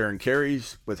to be sharing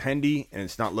carries with Hendy and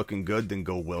it's not looking good, then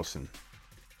go Wilson.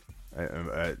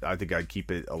 I think I'd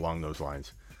keep it along those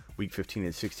lines. Week 15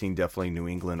 and 16, definitely New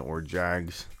England or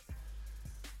Jags.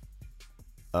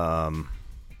 Or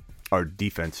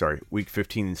defense, sorry. Week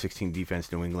 15 and 16,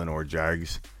 defense, New England or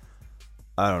Jags.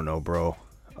 I don't know, bro.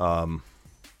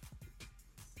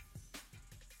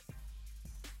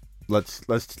 Let's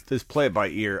just play it by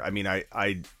ear. I mean,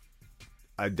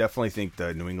 I definitely think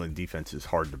the New England defense is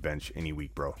hard to bench any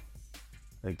week, bro.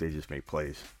 I think they just make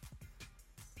plays.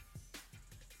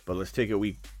 But let's take it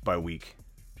week by week.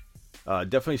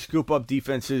 Definitely scoop up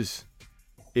defenses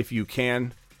if you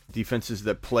can. Defenses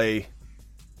that play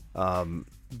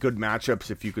good matchups.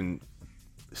 If you can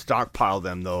stockpile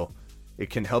them, though,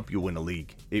 it can help you win a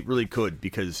league. It really could,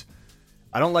 because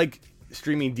I don't like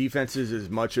streaming defenses as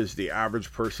much as the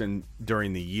average person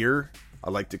during the year.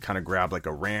 I like to kind of grab like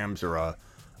a Rams or a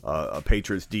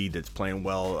Patriots D that's playing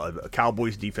well. A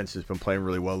Cowboys defense has been playing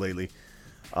really well lately.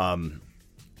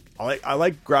 I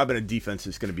like grabbing a defense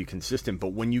that's going to be consistent, but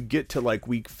when you get to like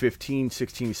week 15,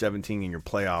 16, 17 in your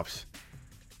playoffs,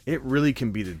 it really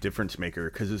can be the difference maker,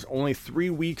 because there's only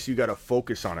 3 weeks you got to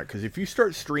focus on it. Because if you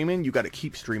start streaming, you got to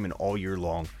keep streaming all year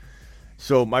long.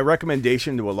 So my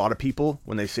recommendation to a lot of people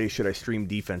when they say, should I stream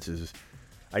defenses?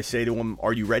 I say to them,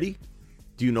 are you ready?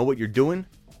 Do you know what you're doing?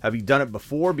 Have you done it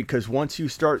before? Because once you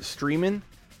start streaming,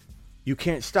 you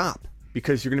can't stop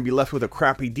because you're going to be left with a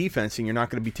crappy defense and you're not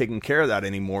going to be taking care of that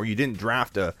anymore. You didn't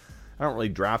draft I don't really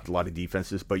draft a lot of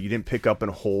defenses, but you didn't pick up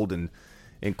and hold and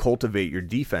cultivate your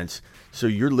defense. So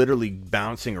you're literally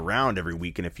bouncing around every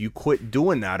week. And if you quit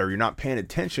doing that or you're not paying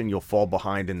attention, you'll fall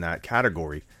behind in that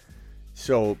category.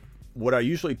 So what I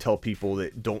usually tell people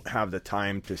that don't have the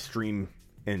time to stream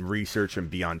and research and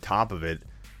be on top of it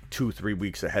 2-3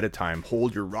 weeks ahead of time,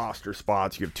 hold your roster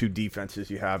spots. You have 2 defenses.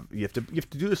 You have to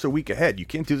do this a week ahead. You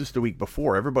can't do this the week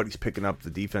before. Everybody's picking up the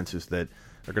defenses that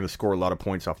are going to score a lot of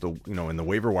points off the, in the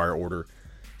waiver wire order.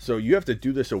 So you have to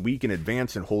do this a week in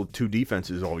advance and hold 2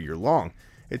 defenses all year long.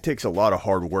 It takes a lot of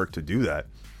hard work to do that.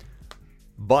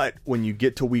 But when you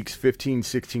get to weeks 15,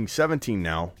 16, 17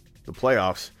 now, the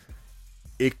playoffs,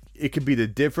 it could be the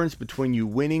difference between you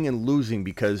winning and losing,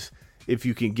 because if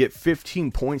you can get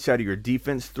 15 points out of your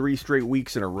defense 3 straight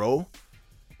weeks in a row,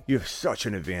 you have such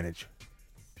an advantage.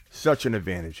 Such an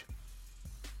advantage.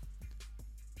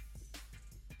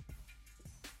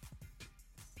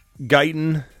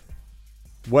 Guyton,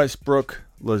 Westbrook,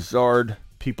 Lazard,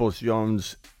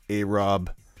 Peoples-Jones,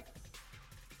 A-Rob,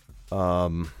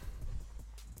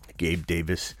 Gabe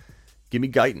Davis. Give me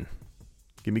Guyton.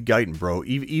 Give me Guyton, bro.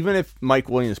 Even if Mike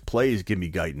Williams plays, give me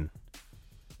Guyton.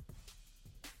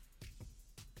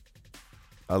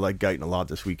 I like Guyton a lot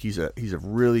this week. He's a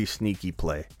really sneaky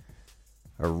play.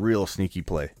 A real sneaky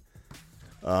play.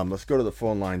 Let's go to the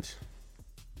phone lines.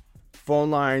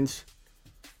 Phone lines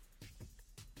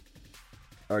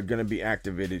are going to be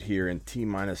activated here in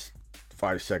T-minus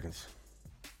 5 seconds.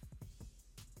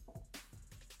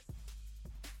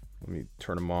 Let me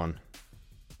turn them on.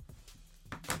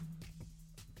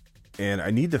 And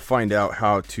I need to find out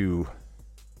how to...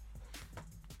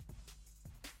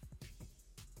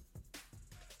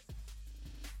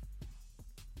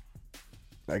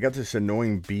 I got this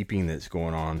annoying beeping that's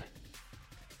going on.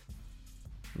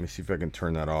 Let me see if I can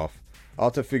turn that off. I'll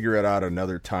have to figure it out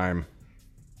another time.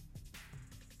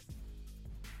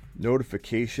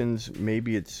 Notifications,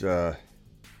 maybe it's... I'll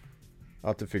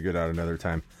have to figure it out another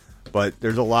time. But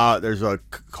there's a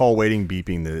call waiting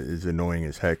beeping that is annoying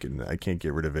as heck, and I can't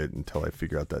get rid of it until I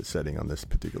figure out that setting on this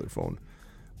particular phone.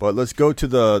 But let's go to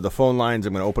the phone lines.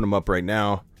 I'm going to open them up right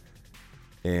now,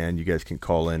 and you guys can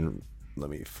call in.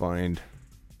 Let me find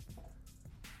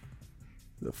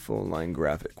the phone line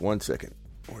graphic. 1 second.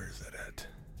 Where is that at?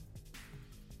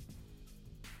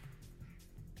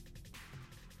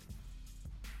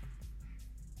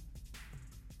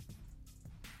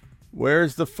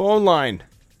 Where's the phone line?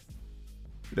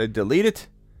 Did I delete it?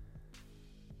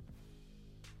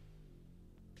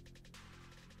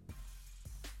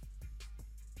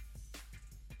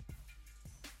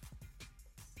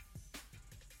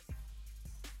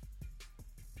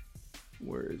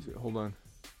 Where is it? Hold on.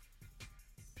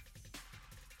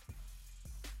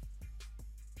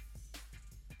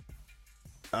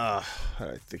 I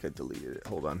think I deleted it.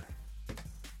 Hold on.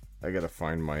 I gotta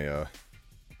find my...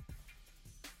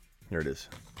 Here it is.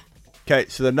 Okay,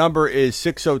 so the number is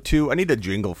 602. I need a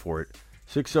jingle for it.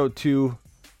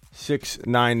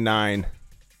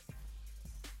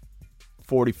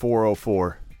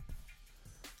 602-699-4404.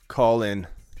 Call in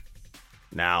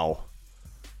now.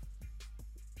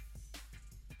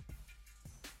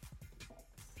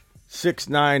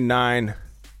 (699-4404)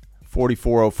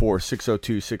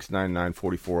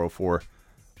 602-699-4404.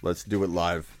 Let's do it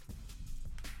live.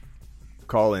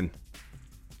 Call in.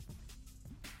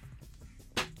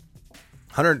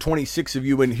 126 of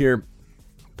you in here.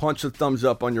 Punch the thumbs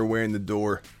up on your way in the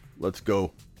door. Let's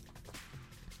go.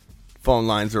 Phone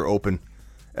lines are open.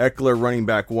 Eckler, running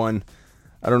back 1.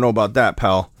 I don't know about that,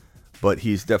 pal, but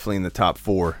he's definitely in the top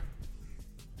 4.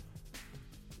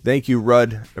 Thank you,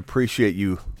 Rudd. Appreciate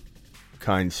you,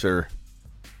 kind sir.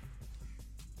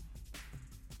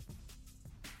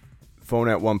 Phone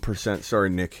at 1%. Sorry,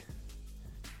 Nick.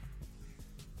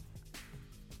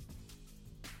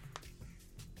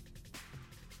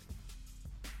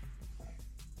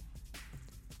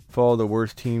 Follow the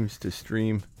worst teams to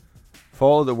stream.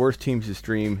 Follow the worst teams to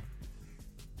stream.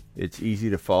 It's easy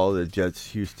to follow the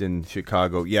Jets, Houston,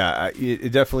 Chicago. Yeah,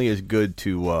 it definitely is good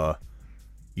to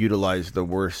utilize the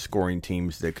worst scoring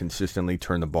teams that consistently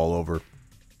turn the ball over.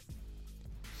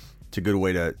 It's a good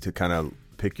way to kind of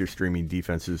pick your streaming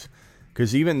defenses.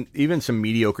 Because even some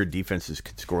mediocre defenses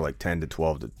can score like 10 to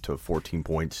 12 to 14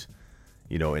 points,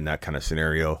 in that kind of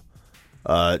scenario.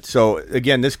 So,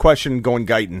 again, this question going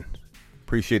Guyton.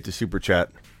 Appreciate the super chat.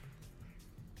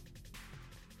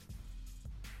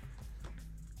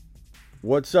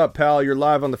 What's up, pal? You're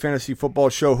live on the Fantasy Football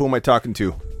Show. Who am I talking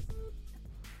to?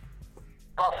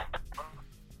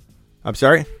 I'm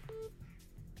sorry?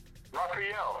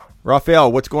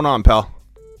 Raphael, what's going on, pal?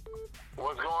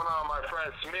 What's going on, my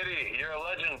friend Smitty? You're a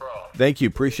legend, bro. Thank you.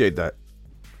 Appreciate that.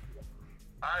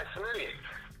 All right, Smitty.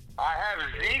 I have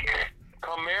Zeke,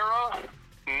 Kamara,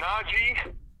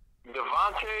 Najee,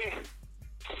 Devontae,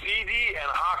 CD,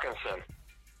 and Hawkinson.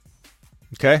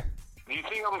 Okay. Do you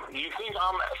think I'm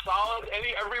solid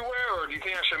everywhere, or do you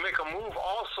think I should make a move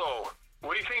also?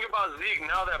 What do you think about Zeke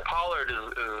now that Pollard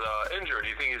is injured? Do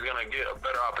you think he's going to get a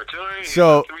better opportunity?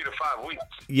 So, 3 to 5 weeks.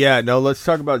 Yeah, no, let's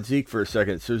talk about Zeke for a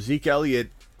second. So Zeke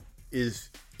Elliott is,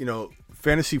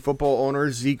 fantasy football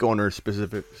owners, Zeke owners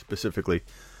specifically,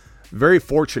 very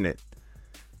fortunate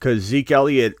because Zeke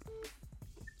Elliott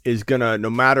is going to, no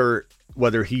matter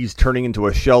whether he's turning into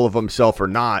a shell of himself or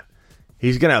not,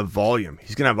 he's going to have volume.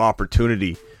 He's going to have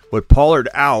opportunity. With Pollard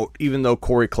out, even though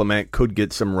Corey Clement could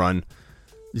get some run,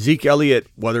 Zeke Elliott,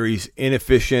 whether he's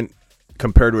inefficient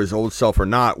compared to his old self or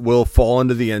not, will fall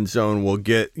into the end zone, will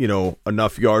get,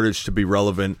 enough yardage to be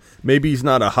relevant. Maybe he's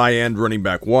not a high-end running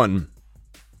back one,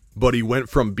 but he went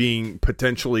from being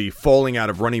potentially falling out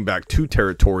of running back 2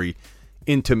 territory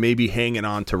into maybe hanging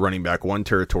on to running back 1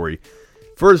 territory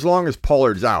for as long as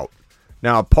Pollard's out.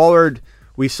 Now, Pollard,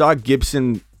 we saw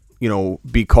Gibson,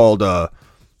 be called a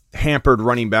hampered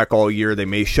running back all year. They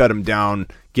may shut him down.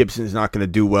 Gibson's not going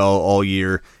to do well all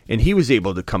year. And he was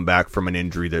able to come back from an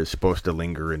injury that's supposed to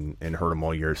linger and hurt him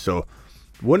all year. So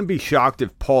wouldn't be shocked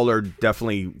if Pollard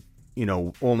definitely,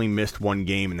 only missed 1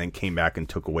 game and then came back and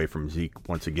took away from Zeke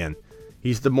once again.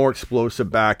 He's the more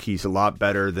explosive back. He's a lot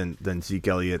better than Zeke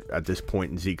Elliott at this point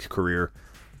in Zeke's career.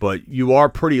 But you are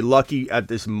pretty lucky at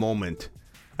this moment.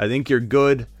 I think you're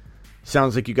good.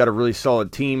 Sounds like you got a really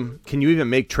solid team. Can you even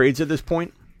make trades at this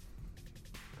point?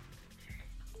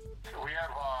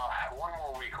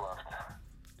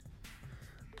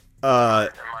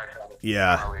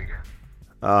 Yeah.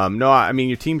 No, I mean,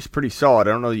 your team's pretty solid.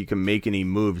 I don't know that you can make any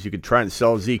moves. You could try and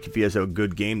sell Zeke if he has a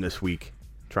good game this week.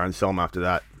 Try and sell him after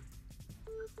that.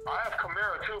 I have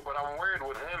Kamara too, but I'm worried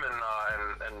with him and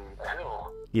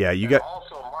Hill. Yeah,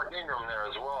 also Mark Ingram there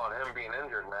as well, and him being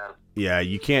injured, man. Yeah,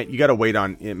 you can't. You got to wait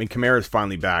on. I mean, Kamara's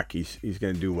finally back. He's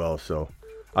going to do well. So,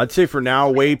 I'd say for now,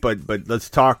 wait. But let's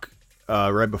talk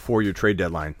right before your trade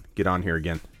deadline. Get on here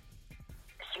again.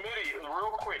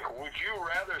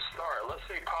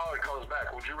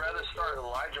 Would you rather start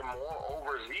Elijah Moore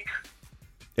over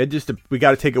Zeke? We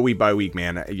got to take it week by week,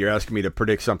 man. You're asking me to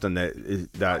predict something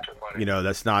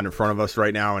that's not in front of us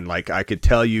right now, and I could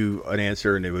tell you an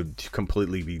answer, and it would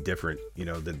completely be different. We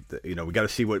got to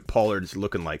see what Pollard's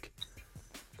looking like.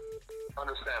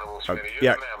 Understandable, Smitty.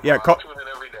 Yeah, man, yeah. Call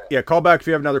every day. Yeah, call back if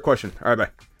you have another question. All right, bye.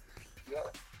 Yeah.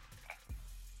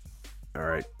 All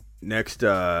right, next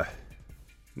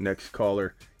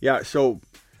caller. Yeah, so.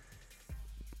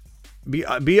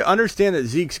 Understand that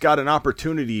Zeke's got an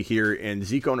opportunity here, and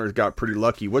Zeke owners got pretty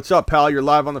lucky. What's up, pal? You're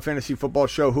live on the Fantasy Football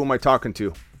Show. Who am I talking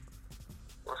to?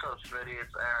 What's up, Smitty?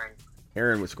 It's Aaron.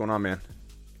 Aaron, what's going on, man?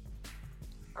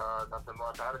 Nothing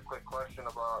much. I had a quick question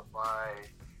about my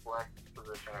flex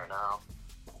position right now.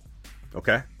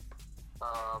 Okay.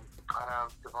 I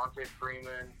have Devontae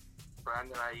Freeman,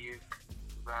 Brandon Ayuk,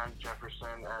 Van Jefferson,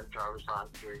 and Jarvis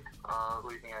Landry. Who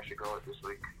do you think I should go with this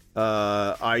week?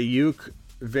 Ayuk,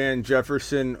 Van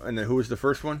Jefferson, and then who was the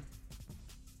first one?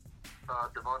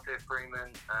 Devontae Freeman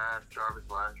and Jarvis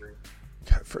Landry.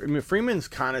 I mean, Freeman's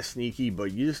kind of sneaky,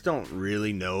 but you just don't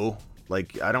really know.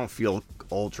 I don't feel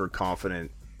ultra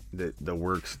confident that the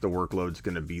workload's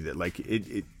going to be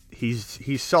that.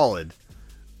 He's solid,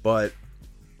 but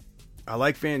I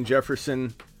like Van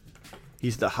Jefferson.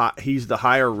 He's the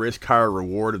higher risk, higher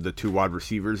reward of the 2 wide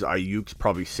receivers. Ayuk's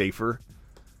probably safer,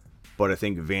 but I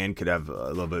think Van could have a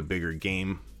little bit bigger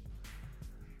game.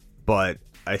 But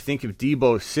I think if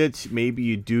Debo sits, maybe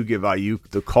you do give Ayuk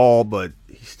the call, but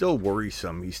he's still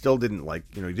worrisome. He still didn't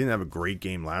he didn't have a great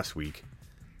game last week.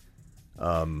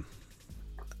 I'm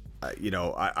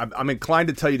inclined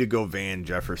to tell you to go Van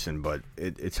Jefferson, but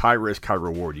it's high risk, high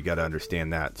reward. You got to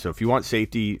understand that. So if you want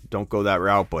safety, don't go that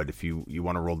route. But if you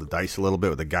want to roll the dice a little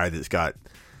bit with a guy that's got,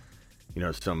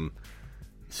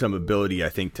 some ability, I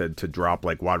think, to drop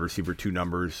wide receiver 2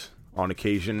 numbers on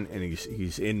occasion, and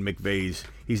he's in McVay's.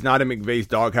 He's not in McVay's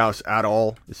doghouse at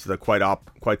all. It's quite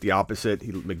the opposite.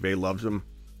 McVay loves him.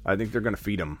 I think they're going to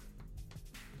feed him.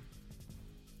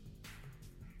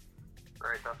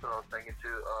 Great, that's what I was thinking too.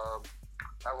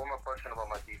 I have one more question about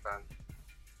my defense.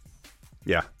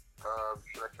 Yeah.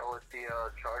 Should I go with the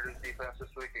Chargers defense this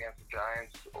week against the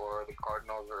Giants, or the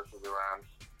Cardinals versus the Rams?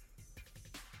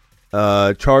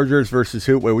 Chargers versus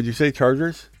who? Wait, would you say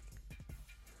Chargers?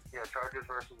 Yeah, Chargers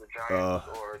versus the Giants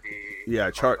or the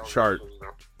Yeah, Cardinals versus the-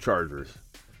 Chargers.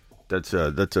 That's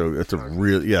a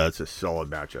real that's a solid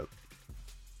matchup.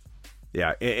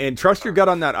 Yeah, and trust your gut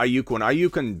on that Ayuk one.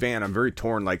 Ayuk and Van, I'm very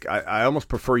torn. Like I almost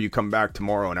prefer you come back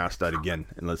tomorrow and ask that again,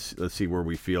 and let's see how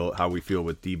we feel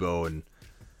with Debo. And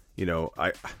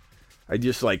I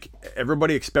just like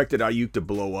everybody expected Ayuk to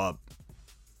blow up,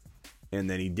 and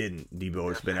then he didn't. Debo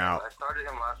has been out. I started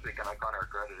him last week and I kind of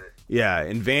regretted it. Yeah,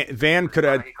 and Van could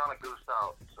have. He kind of goosed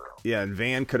out. So. Yeah, and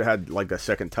Van could have had like a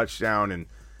second touchdown, and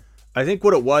I think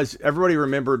what it was, everybody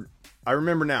remembered. I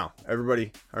remember now. I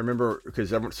remember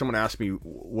because someone asked me,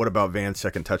 what about Van's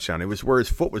second touchdown? It was where his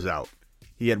foot was out.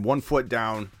 He had one foot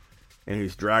down, and he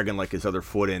was dragging like his other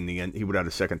foot in the end. He would have had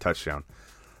a second touchdown.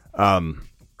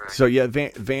 So yeah,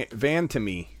 Van to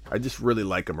me, I just really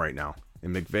like him right now,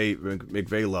 and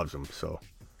McVay loves him. So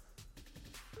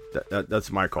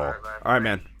that's my call. All right,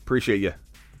 man. Appreciate you.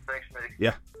 Thanks, Mitty.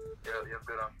 Yeah. Yeah, you have a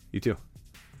good one. You too.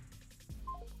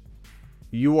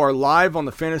 You are live on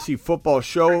the Fantasy Football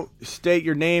Show. State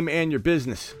your name and your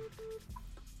business.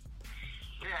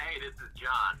 Yeah, hey, this is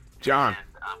John. John.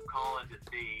 And I'm calling to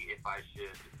see if I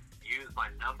should use my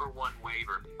number one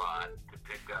waiver spot to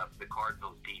pick up the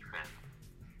Cardinals defense.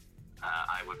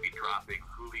 I would be dropping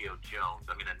Julio Jones.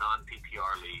 I'm in a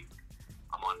non-PPR league.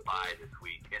 I'm on bye this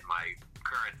week, and my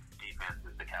current defense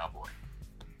is the Cowboys.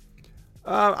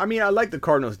 I mean, I like the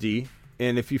Cardinals D,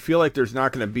 and if you feel like there's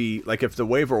not going to be, like if the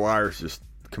waiver wire is just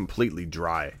completely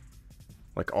dry,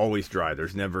 like always dry,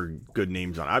 there's never good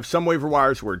names on it. I have some waiver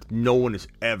wires where no one is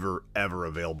ever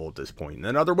available at this point. And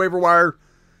then other waiver wire,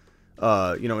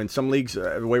 in some leagues,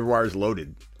 the waiver wire is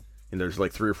loaded, and there's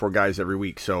like 3 or 4 guys every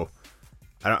week. So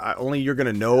only you're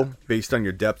going to know based on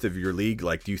your depth of your league.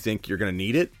 Like, do you think you're going to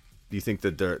need it? Do you think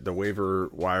that the waiver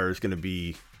wire is going to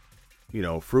be,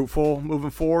 fruitful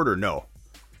moving forward, or no?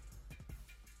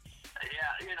 Yeah,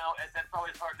 that's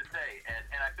always hard to say.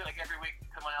 And I feel like every week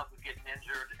someone else is getting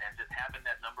injured, and just having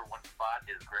that number one spot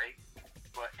is great.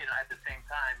 But, at the same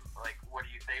time, like, what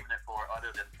are you saving it for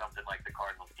other than something like the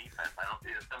Cardinals defense? I don't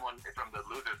see someone from the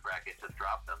losers bracket just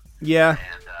drop them. Yeah.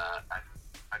 And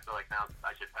I feel like now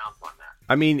I should pounce on that.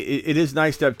 I mean, it is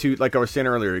nice to have two. Like I was saying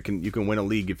earlier, you can win a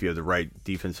league if you have the right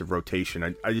defensive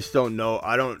rotation. I just don't know.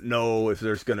 I don't know if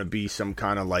there's going to be some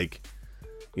kind of like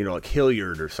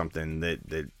Hilliard or something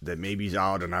that maybe he's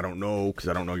out, and I don't know because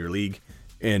I don't know your league.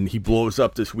 And he blows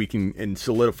up this week and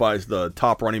solidifies the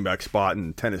top running back spot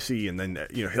in Tennessee, and then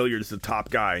Hilliard's the top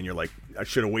guy, and you're like, I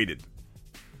should have waited.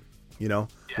 Yeah,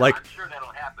 like I'm sure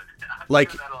that'll happen.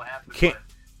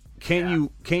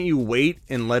 Can't you wait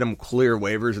and let him clear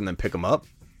waivers and then pick them up?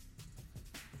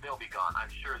 They'll be gone. I'm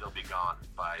sure they'll be gone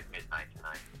by midnight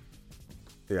tonight.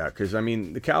 Yeah, because, I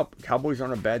mean, the Cowboys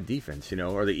aren't a bad defense,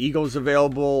 Are the Eagles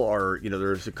available? Or,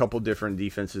 there's a couple different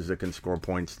defenses that can score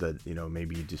points that,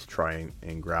 maybe you just try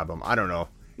and grab them. I don't know.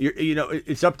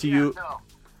 It's up to you. No.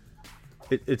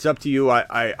 It's up to you.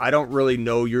 I don't really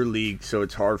know your league, so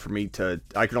it's hard for me to...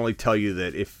 I can only tell you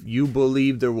that if you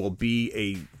believe there will be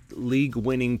a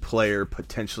league-winning player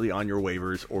potentially on your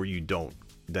waivers, or you don't,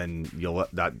 then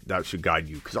that should guide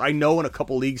you. Because I know in a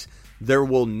couple leagues there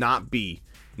will not be,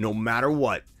 no matter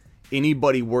what,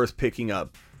 anybody worth picking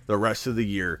up the rest of the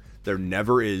year. There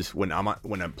never is. When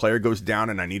a player goes down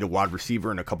and I need a wide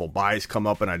receiver and a couple buys come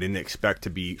up and I didn't expect to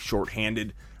be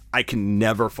shorthanded, I can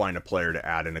never find a player to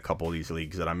add in a couple of these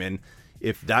leagues that I'm in.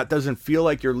 If that doesn't feel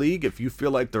like your league, if you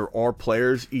feel like there are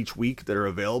players each week that are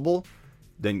available,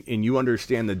 then and you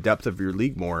understand the depth of your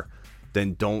league more,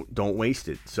 then don't waste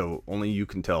it. So only you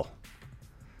can tell.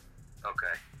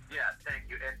 Okay. Yeah, thank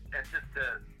you. And just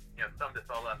to sum this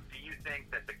all up, do you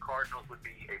think that the Cardinals would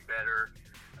be a better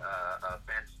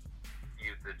bench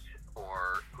usage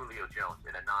for Julio Jones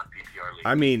in a non-PPR league?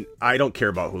 I mean, I don't care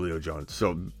about Julio Jones,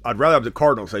 so I'd rather have the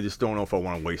Cardinals. I just don't know if I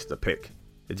want to waste the pick.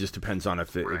 It just depends on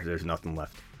if there's nothing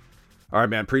left. All right,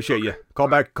 man. Appreciate you. Call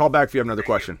back if you have another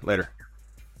question. Later.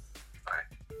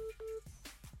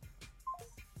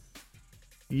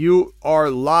 You are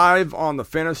live on the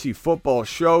Fantasy Football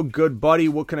Show. Good buddy,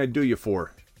 what can I do you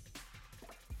for?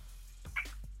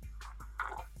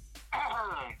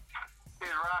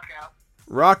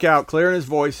 Rock out, clearing his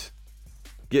voice.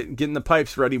 Getting the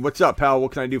pipes ready. What's up, pal?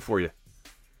 What can I do for you?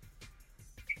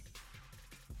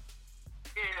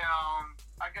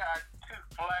 I got 2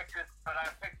 flexes, but I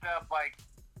picked up like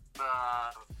the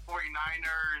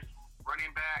 49ers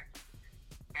running back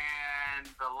and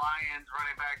the Lions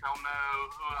running back. Don't know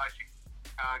who I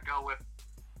should go with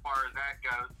as far as that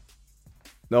goes.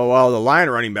 No, well, the Lion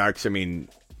running backs, I mean,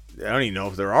 I don't even know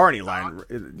if there are any Lion.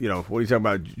 What are you talking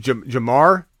about?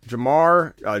 Jamar?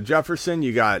 Jamar, Jefferson.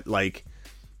 You got like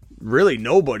really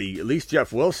nobody. At least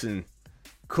Jeff Wilson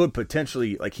could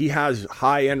potentially, like, he has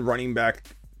high end running back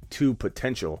 2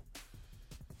 potential.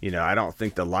 You know, I don't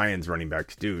think the Lions running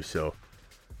backs do. So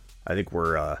I think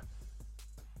we're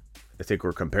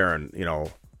comparing, you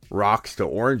know, rocks to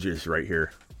oranges right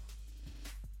here.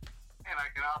 And I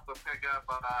can also pick up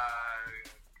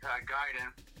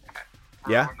Guyton.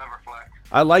 Yeah,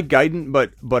 I like Guyton,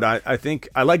 but I think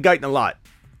I like Guyton a lot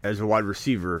as a wide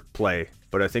receiver play.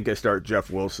 But I think I start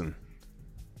Jeff Wilson.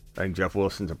 I think Jeff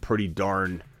Wilson's a pretty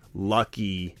darn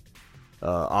lucky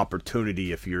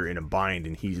opportunity if you're in a bind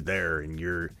and he's there and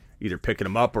you're either picking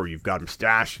him up or you've got him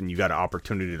stashed and you got an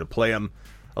opportunity to play him.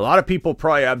 A lot of people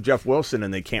probably have Jeff Wilson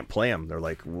and they can't play him. They're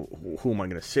like, who am I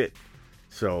going to sit?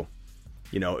 So,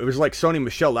 you know, it was like Sony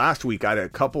Michel last week. I had a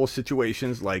couple of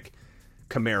situations like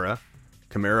Kamara.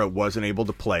 Kamara wasn't able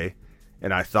to play,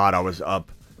 and I thought I was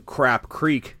up crap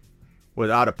creek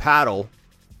without a paddle,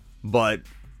 but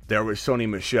there was Sony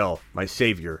Michel, my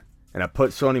savior. And I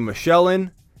put Sony Michel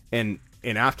in, and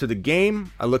after the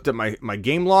game, I looked at my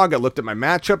game log, I looked at my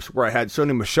matchups where I had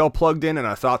Sony Michel plugged in, and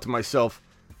I thought to myself,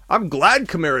 I'm glad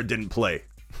Kamara didn't play.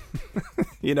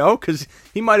 You know, because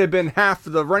he might have been half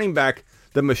the running back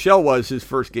that Michel was his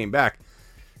first game back.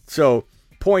 So,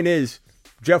 point is,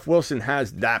 Jeff Wilson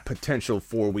has that potential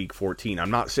for Week 14. I'm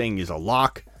not saying he's a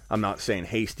lock. I'm not saying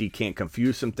Hasty can't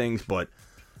confuse some things, but,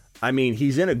 I mean,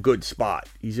 he's in a good spot.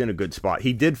 He's in a good spot.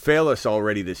 He did fail us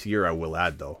already this year, I will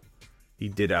add, though. He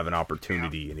did have an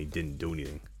opportunity, and he didn't do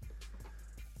anything.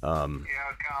 Yeah, kind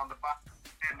of the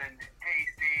him and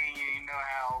Hasty, you know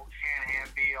how Shanahan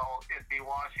be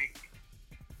watching.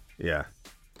 Yeah.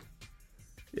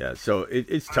 Yeah, so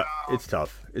it's tough. It's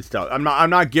tough. It's tough. I'm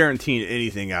not guaranteeing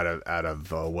anything out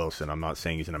of Wilson. I'm not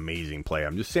saying he's an amazing play.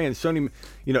 I'm just saying Sony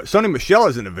Michel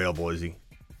isn't available, is he? No.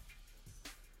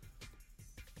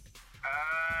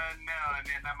 And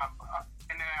then on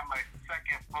my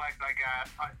second flex, I got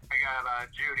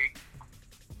Judy.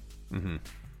 Mm-hmm.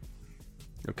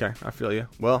 Okay, I feel you.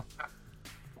 Well,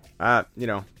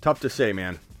 tough to say,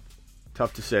 man.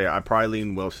 Tough to say. I probably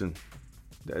lean Wilson,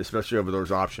 especially over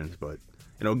those options, but.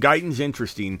 You know, Guyton's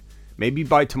interesting. Maybe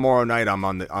by tomorrow night, I'm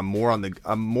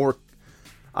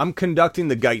conducting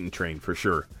the Guyton train for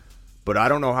sure. But I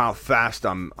don't know how fast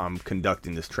I'm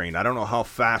conducting this train. I don't know how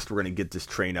fast we're going to get this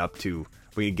train up to.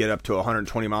 We can get up to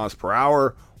 120 miles per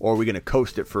hour, or are we going to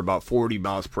coast it for about 40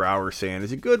 miles per hour, saying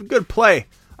is it good play?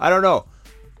 I don't know.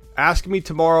 Ask me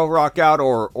tomorrow, rock out,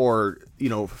 or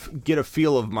get a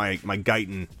feel of my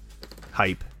Guyton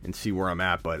hype and see where I'm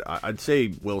at. But I'd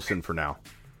say Wilson for now.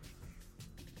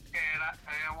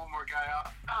 And one more guy.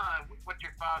 What's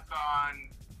your thoughts on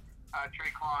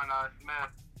Traquan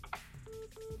Smith?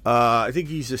 I think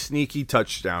he's a sneaky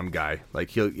touchdown guy.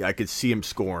 Like I could see him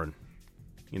scoring,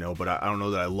 but I don't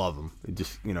know that I love him. It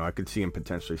just, I could see him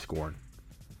potentially scoring.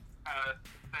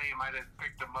 Same. I just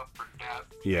picked him up for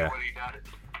depth. Yeah. What he does.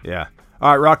 Yeah.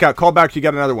 All right, rock out. Call back. You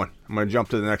got another one. I'm going to jump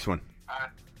to the next one.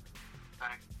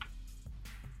 Thanks.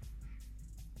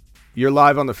 You're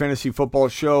live on the Fantasy Football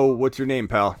Show. What's your name,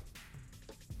 pal?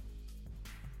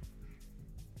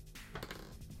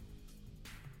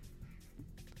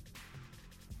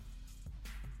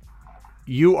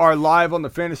 You are live on the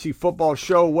Fantasy Football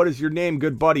Show. What is your name,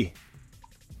 good buddy?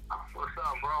 What's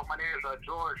up, bro? My name is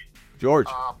George. George.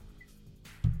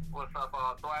 What's up?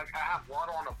 So I have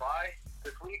Waddle on a bye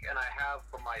this week, and I have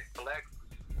for my flex,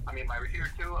 my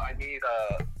receiver too, I need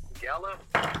Gallup,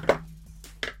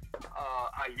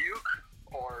 Ayuk,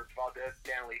 or Valdez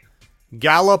Scantling.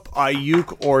 Gallup,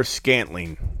 Ayuk, or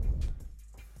Scantling.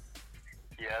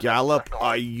 Yeah, Gallup,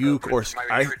 Ayuk, or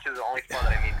my receiver two is the only spot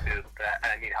that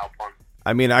I need help on.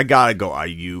 I gotta go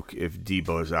Ayuk if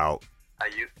Debo's out.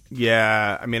 Ayuk.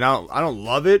 Yeah, I don't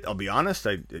love it. I'll be honest.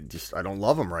 I don't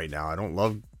love him right now. I don't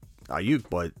love Ayuk,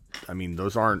 but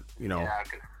those aren't Yeah,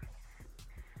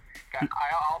 I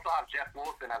also have Jeff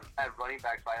Wilson as running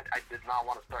back, so I did not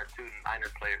want to start 2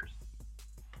 Niner players.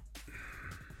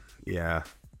 Yeah,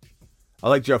 I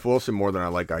like Jeff Wilson more than I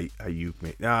like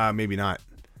Ayuk. Maybe not.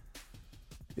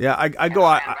 Yeah, I go.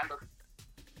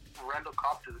 Randall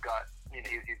Cobb just got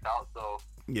he's out, so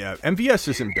yeah. MVS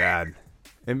isn't bad.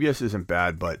 MVS isn't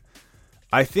bad, but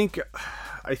I think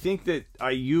that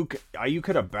Ayuk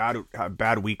had a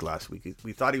bad week last week.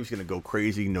 We thought he was going to go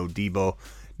crazy. No Debo.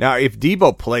 Now, if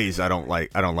Debo plays, I don't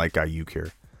like Ayuk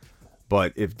here.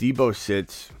 But if Debo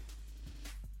sits,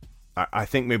 I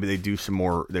think maybe they do some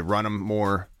more. They run him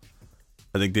more.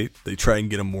 I think they try and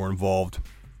get him more involved.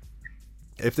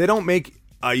 If they don't make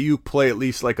Ayuk play at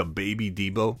least like a baby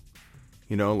Debo,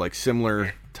 like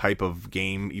similar type of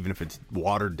game, even if it's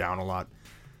watered down a lot,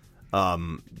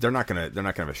 they're not gonna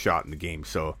have a shot in the game.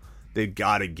 So they've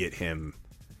got to get him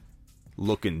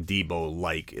looking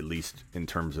Debo-like, at least in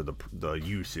terms of the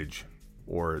usage,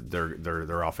 or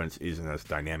their offense isn't as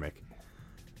dynamic.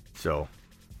 So,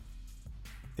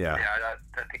 yeah. Yeah,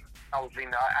 I think I was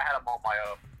leaning. I had him on my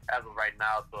as of right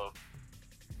now. So,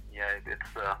 yeah,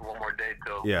 it's one more day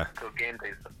till game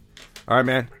day. So. All right,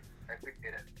 man. I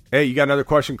appreciate it. Hey, you got another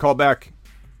question? Call back.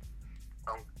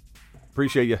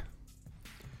 Appreciate you.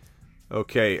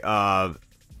 Okay,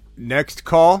 next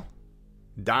call.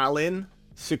 Dial in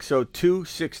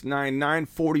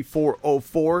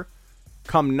 602-699-4404.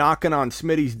 Come knocking on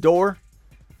Smitty's door.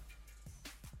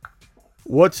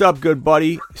 What's up, good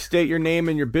buddy? State your name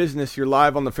and your business. You're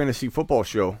live on the Fantasy Football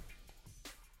Show.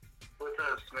 What's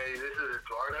up, Smitty? This is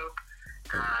Eduardo.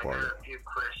 I got a few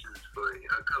questions for you.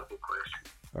 A couple questions.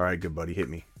 All right, good buddy. Hit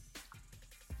me.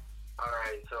 All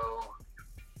right, so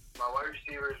my wide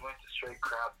receivers went to straight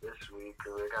crap this week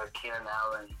because they got Keenan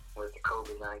Allen with the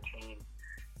COVID-19.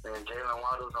 And Jalen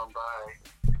Waddle's on bye.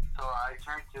 So I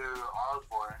turned to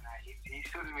Osborne. He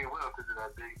suited me well because of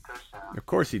that big touchdown. Of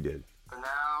course he did. But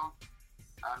now,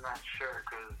 I'm not sure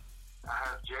because I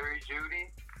have Jerry Jeudy.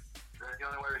 That's the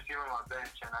only wide receiver on my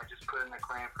bench, and I just put in a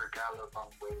claim for Gallup on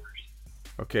waivers.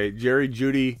 Okay, Jerry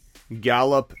Jeudy,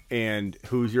 Gallup, and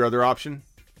who's your other option?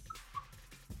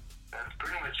 That's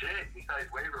pretty much it, besides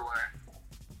waiver wire.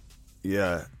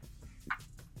 Yeah.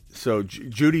 So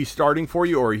Judy's starting for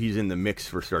you, or he's in the mix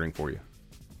for starting for you?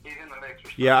 He's in the mix for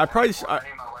starting. Yeah, I'd probably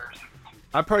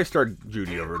start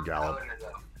Judy over Gallup.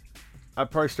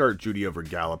 I'd probably start Judy over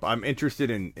Gallup. I'm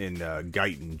interested in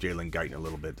Guyton, Jalen Guyton, a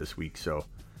little bit this week, so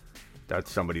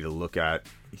that's somebody to look at.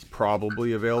 He's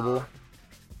probably available.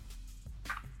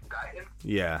 Guyton?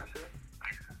 Yeah.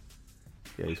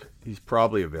 Yeah, he's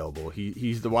probably available.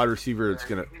 He's the wide receiver that's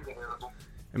gonna.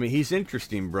 I mean, he's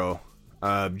interesting, bro.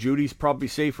 Judy's probably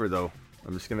safer though.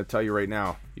 I'm just gonna tell you right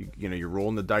now. You're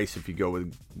rolling the dice if you go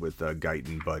with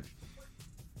Guyton, but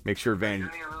make sure Van. I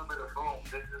need a little bit of boom.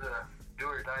 This is a do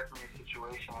or die for me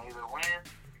situation. I either win,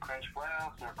 clinch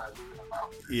playoffs, or if I lose, I'm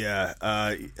out. Yeah,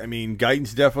 I mean,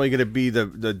 Guyton's definitely gonna be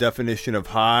the definition of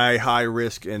high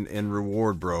risk and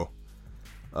reward, bro.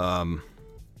 And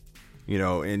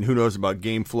who knows about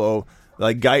game flow?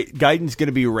 Like Guyton's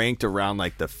gonna be ranked around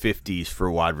like the 50s for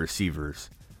wide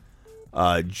receivers.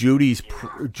 Judy's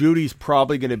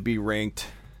probably going to be ranked,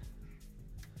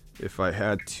 if I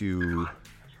had to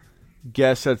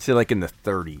guess, I'd say like in the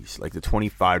 30s, like the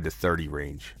 25 to 30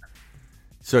 range.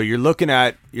 So you're looking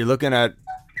at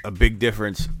a big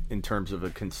difference in terms of a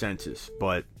consensus,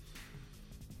 but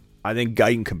I think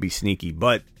Guyton could be sneaky,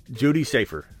 but Judy's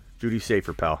safer. Judy's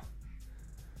safer, pal.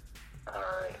 All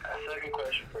right. A second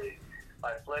question for you.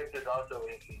 My flex is also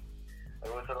iffy.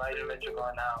 With Elijah Mitchell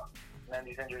going out, man,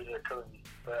 these injuries are killing me.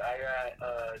 But I got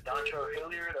Dontrell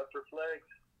Hilliard up for flex,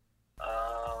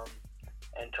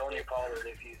 and Tony Pollard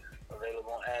if he's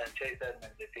available, and Chase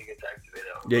Edmonds if he gets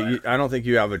activated. Yeah, I don't think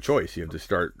you have a choice. You have to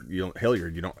start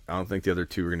Hilliard. I don't think the other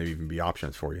two are going to even be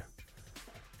options for you.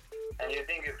 And you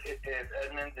think if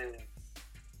Edmonds is...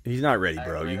 He's not ready,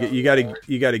 bro. You got to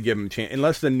give him a chance.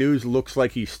 Unless the news looks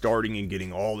like he's starting and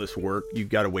getting all this work, you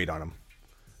got to wait on him.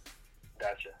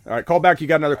 Gotcha. All right, call back. You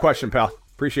got another question, pal.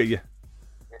 Appreciate you.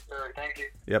 Yes, sir. Thank you.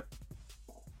 Yep.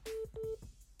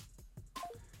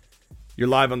 You're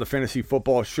live on the Fantasy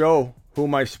Football Show. Who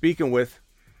am I speaking with?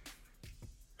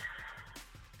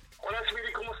 Hola,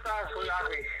 Smitty. ¿Cómo estás? Soy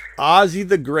Ozzy. Ozzy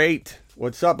the Great.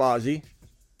 What's up, Ozzy?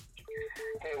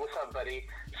 Hey, what's up, buddy?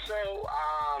 So,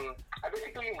 I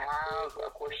basically have a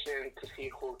question to see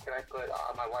who can I put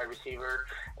my wide receiver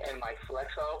and my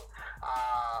flexo.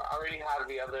 I already have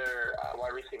the other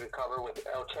wide receiver cover with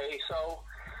El Chaso.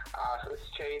 So this is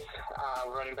Chase,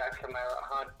 running back from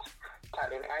Hunt,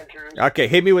 tight end Andrews. Okay,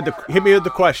 hit me with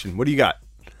the question. What do you got?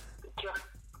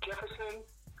 Jefferson,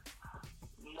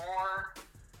 Moore,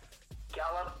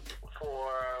 Gallup for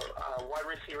wide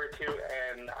receiver 2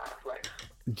 and flex.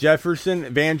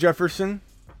 Van Jefferson.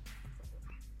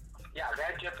 Yeah,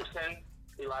 Van Jefferson,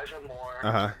 Elijah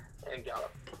Moore, and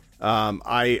Gallup.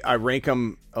 I rank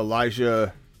them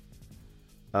Elijah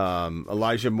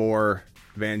Moore,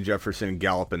 Van Jefferson, and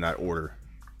Gallup in that order.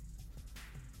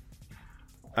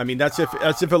 I mean, that's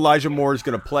if Elijah Moore is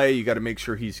going to play. You got to make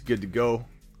sure he's good to go.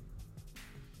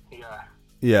 Yeah.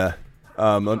 Yeah.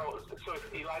 So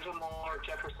it's Elijah Moore,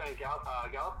 Jefferson, Gallup?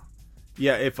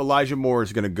 Yeah, if Elijah Moore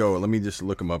is going to go, let me just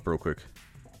look him up real quick.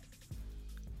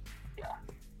 Yeah.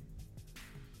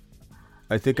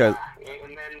 I think And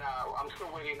then I'm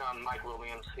still waiting on Mike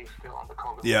Williams. He's still on the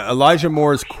COVID. Yeah, Elijah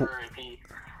Moore is... Sure if he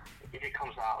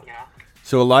comes out, yeah.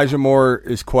 So Elijah Moore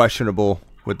is questionable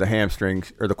with the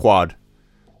hamstrings or the quad.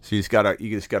 So you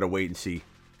just gotta wait and see.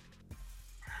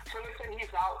 So they said he's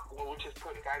out, which is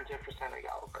put guys for Santa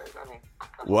Gallup, right? I mean,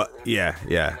 What? Yeah.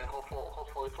 And then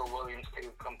hopefully for Williams to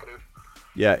come through.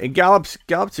 Yeah, and Gallup's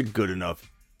a good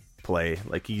enough play.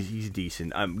 Like he's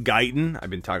decent. Guyton, I've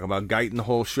been talking about Guyton the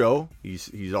whole show.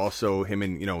 He's also him,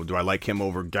 and do I like him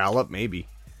over Gallup? Maybe.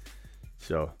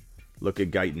 So look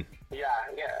at Guyton. Yeah.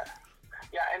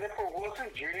 And then for Wilson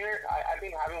Jr., I've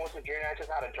been having Wilson Jr. I just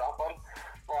had to drop him,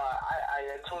 but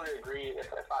I totally agree. If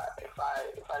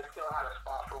I still had a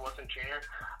spot for Wilson Jr.,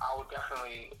 I would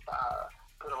definitely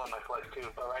put him on my flex too.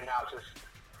 But right now,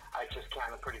 I just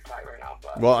can't. I'm pretty tight right now.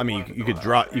 But well, I mean, you could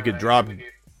drop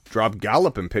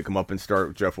Gallup and pick him up and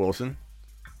start Jeff Wilson.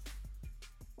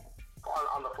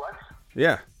 On the flex.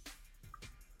 Yeah.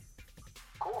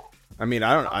 Cool. I mean,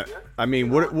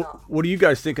 what do you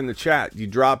guys think in the chat? You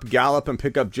drop Gallup and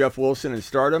pick up Jeff Wilson and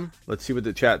start him? Let's see what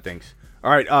the chat thinks.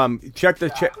 All right, check the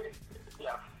chat.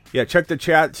 Yeah, check the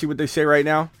chat, see what they say right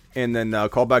now, and then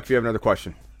call back if you have another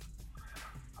question.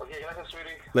 Okay, guys, sweetie.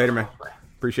 Later, man.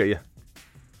 Appreciate you.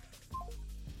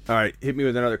 All right, hit me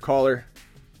with another caller.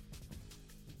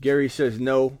 Gary says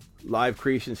no. Live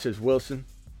Creation says Wilson.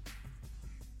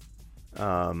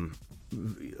 What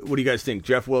do you guys think,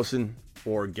 Jeff Wilson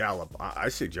or Gallup? I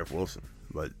say Jeff Wilson,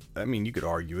 but I mean, you could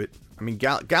argue it. I mean,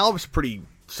 Gallup's pretty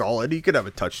solid. He could have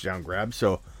a touchdown grab.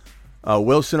 So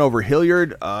Wilson over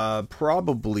Hilliard,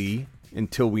 probably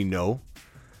until we know.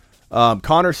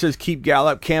 Connor says keep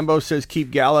Gallup. Cambo says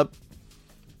keep Gallup.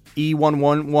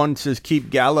 E111 says keep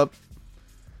Gallup.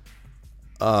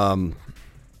 Tyler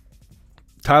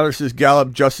says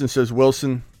Gallup. Justin says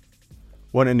Wilson.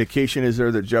 What indication is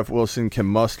there that Jeff Wilson can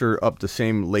muster up the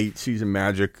same late season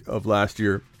magic of last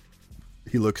year?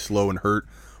 He looks slow and hurt.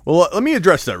 Well, let me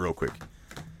address that real quick.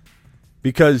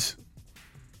 Because,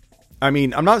 I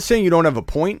mean, I'm not saying you don't have a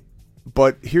point,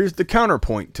 but here's the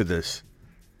counterpoint to this.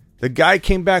 The guy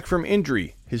came back from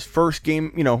injury. His first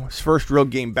game, his first real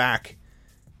game back.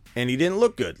 And he didn't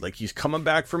look good. Like, he's coming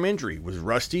back from injury. Was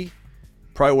rusty.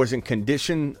 Probably wasn't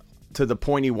conditioned to the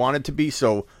point he wanted to be.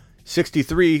 So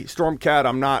 63 Stormcat,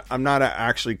 I'm not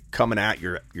actually coming at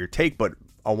your take, but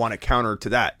I want to counter to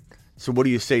that. So what do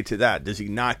you say to that? Does he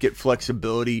not get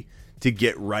flexibility to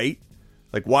get right?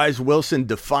 Like, why is Wilson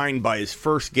defined by his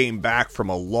first game back from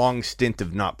a long stint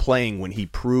of not playing when he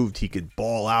proved he could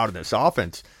ball out in this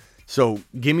offense? So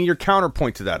give me your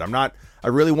counterpoint to that. I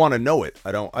really want to know it.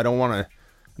 I don't want to.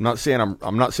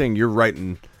 I'm not saying you're right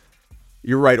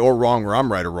or wrong, or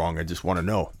I'm right or wrong. I just want to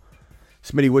know.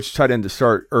 Smitty, which tight end to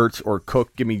start, Ertz or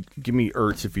Cook? Give me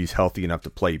Ertz if he's healthy enough to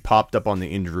play. He popped up on the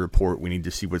injury report. We need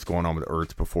to see what's going on with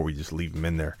Ertz before we just leave him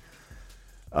in there.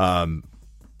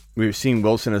 We've seen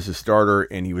Wilson as a starter,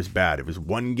 and he was bad. It was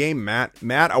one game, Matt.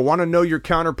 Matt, I want to know your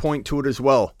counterpoint to it as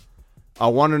well. I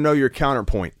want to know your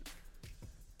counterpoint.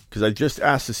 Because I just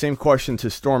asked the same question to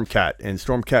Stormcat, and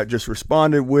Stormcat just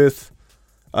responded with,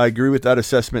 I agree with that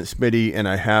assessment, Smitty, and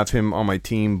I have him on my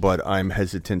team, but I'm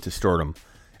hesitant to start him.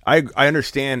 I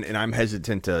understand, and I'm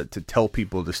hesitant to tell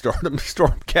people to start him,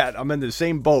 Stormcat. I'm in the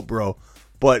same boat, bro.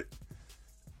 But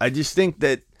I just think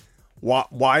that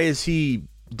why is he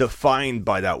defined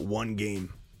by that one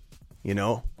game?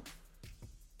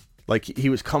 Like, he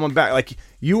was coming back. Like,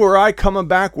 you or I coming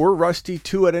back, we're rusty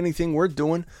too at anything we're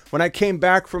doing. When I came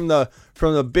back from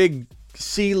the big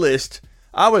C list,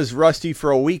 I was rusty for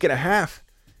a week and a half.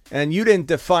 And you didn't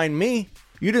define me.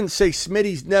 You didn't say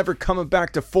Smitty's never coming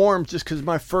back to form just because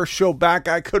my first show back,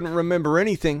 I couldn't remember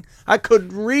anything. I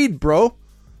couldn't read, bro.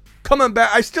 Coming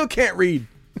back, I still can't read.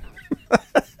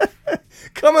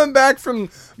 coming back from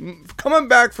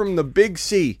the big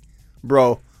C,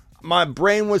 bro. My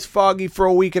brain was foggy for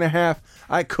a week and a half.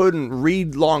 I couldn't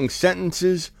read long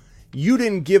sentences. You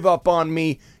didn't give up on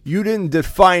me. You didn't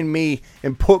define me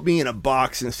and put me in a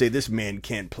box and say this man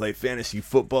can't play fantasy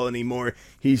football anymore.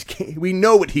 We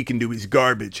know what he can do. He's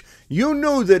garbage. You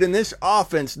knew that in this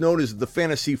offense known as the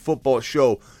Fantasy Football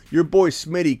Show, your boy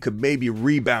Smitty could maybe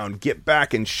rebound, get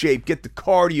back in shape, get the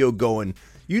cardio going.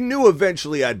 You knew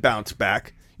eventually I'd bounce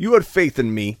back. You had faith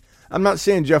in me. I'm not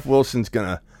saying Jeff Wilson's going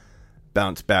to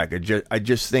bounce back. I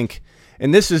just think,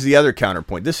 and this is the other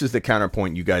counterpoint. This is the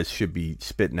counterpoint you guys should be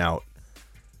spitting out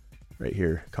right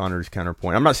here. Connor's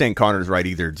counterpoint. I'm not saying Connor's right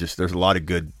either. Just there's a lot of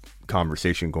good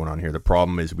conversation going on here. The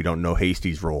problem is we don't know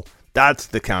Hasty's role. That's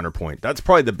the counterpoint. That's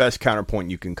probably the best counterpoint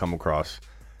you can come across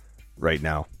right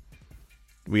now.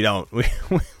 We don't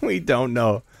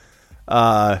know.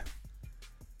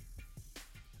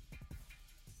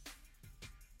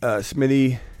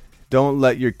 Smitty, don't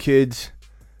let your kids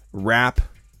rap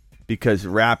because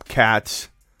rap cats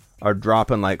are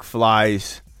dropping like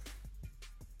flies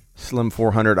Slim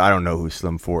 400. I don't know who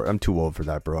Slim 4. I'm too old for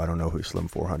that, bro. I don't know who Slim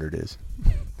 400 is.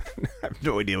 I have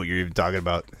no idea what you're even talking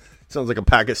about. Sounds like a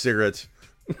pack of cigarettes.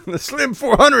 The Slim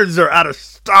 400s are out of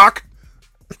stock.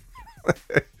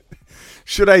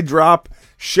 Should I drop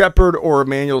Shepard or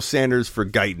Emmanuel Sanders for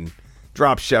Guyton?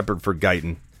 Drop Shepard for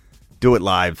Guyton. Do it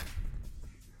live.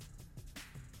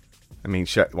 I mean,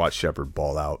 watch Shepard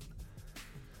ball out.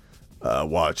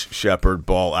 Watch Shepard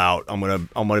ball out. I'm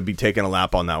gonna be taking a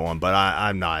lap on that one, but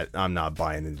I'm not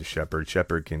buying into Shepard.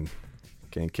 Shepard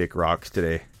can kick rocks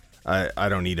today. I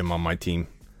don't need him on my team,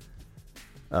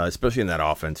 especially in that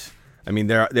offense. I mean,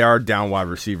 they are down wide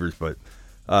receivers, but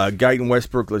Guyton,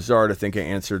 Westbrook, Lazard. I think I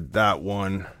answered that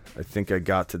one. I think I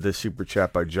got to this super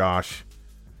chat by Josh.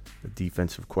 The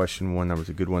defensive question one. That was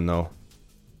a good one though.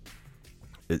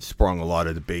 It sprung a lot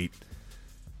of debate.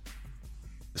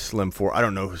 Slim 4. I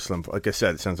don't know who Slim. Like I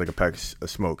said, it sounds like a pack of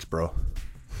smokes, bro.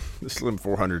 The Slim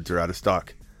 400s are out of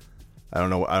stock. I don't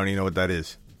know. I don't even know what that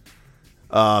is.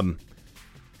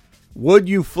 Would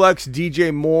you flex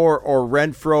DJ Moore or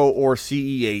Renfro or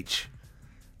CEH?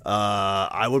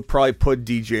 I would probably put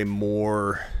DJ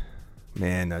Moore.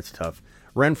 Man, that's tough.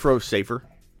 Renfro's safer.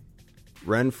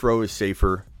 Renfro is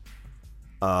safer.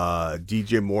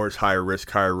 DJ Moore is higher risk,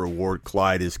 higher reward.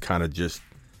 Clyde is kind of just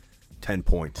 10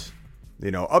 points. You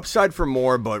know, upside for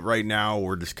more, but right now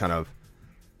we're just kind of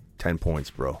 10 points,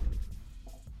 bro.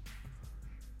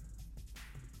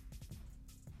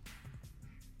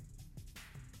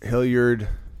 Hilliard,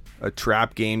 a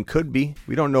trap game. Could be.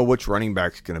 We don't know which running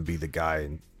back's going to be the guy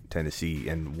in Tennessee,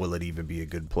 and will it even be a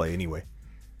good play anyway?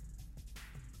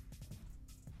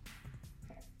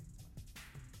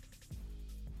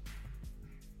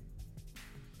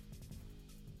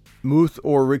 Muth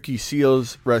or Ricky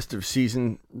Seals rest of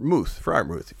season? Muth.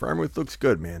 Freiermuth. Freiermuth looks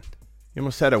good, man. He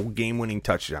almost had a game-winning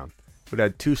touchdown. But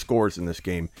had 2 scores in this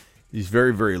game. He's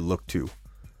very, very looked to.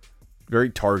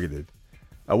 Very targeted.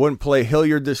 I wouldn't play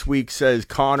Hilliard this week, says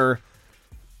Connor.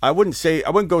 I wouldn't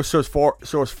go so far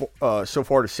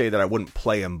to say that I wouldn't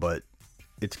play him, but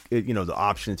the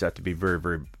options have to be very,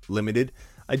 very limited.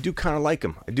 I do kind of like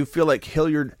him. I do feel like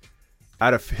Hilliard,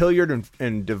 out of Hilliard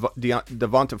and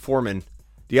Deonta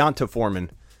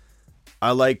Foreman,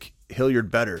 I like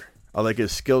Hilliard better. I like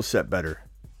his skill set better.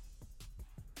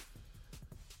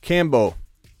 Cambo,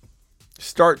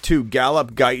 start 2,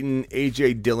 Gallup, Guyton,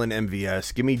 AJ, Dillon,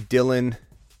 MVS. Give me Dillon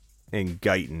and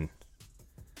Guyton.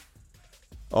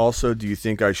 Also, do you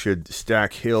think I should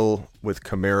stack Hill with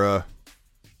Kamara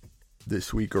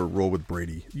this week or roll with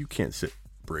Brady? You can't sit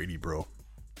Brady, bro.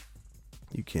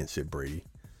 You can't sit Brady,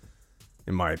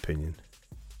 in my opinion.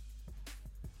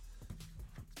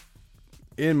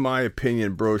 In my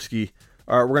opinion, broski.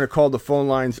 All right, we're going to call the phone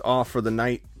lines off for the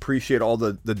night. Appreciate all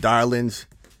the dial-ins.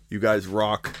 You guys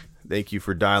rock. Thank you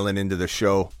for dialing into the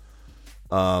show.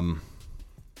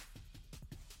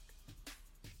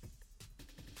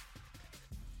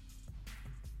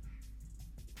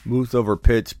 Muth over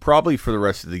Pitts, probably for the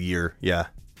rest of the year. Yeah.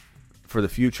 For the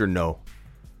future, no.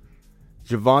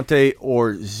 Javonte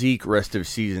or Zeke rest of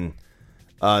season.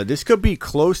 This could be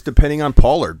close depending on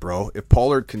Pollard, bro. If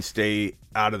Pollard can stay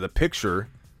out of the picture,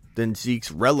 then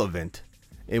Zeke's relevant.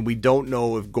 And we don't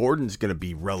know if Gordon's going to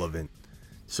be relevant.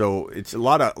 So it's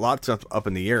lots up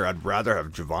in the air. I'd rather have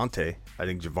Javonte. I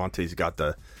think Javonte's got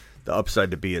the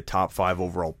upside to be a top 5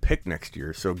 overall pick next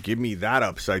year. So give me that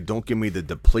upside. Don't give me the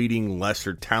depleting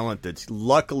lesser talent that's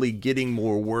luckily getting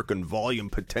more work and volume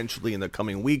potentially in the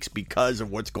coming weeks because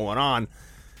of what's going on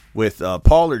with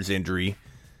Pollard's injury.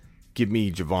 Give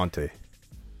me Javonte.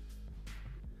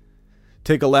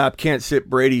 Take a lap. Can't sit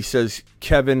Brady, says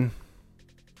Kevin.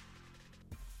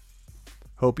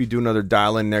 Hope you do another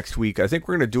dial-in next week. I think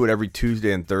we're going to do it every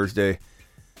Tuesday and Thursday.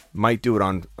 Might do it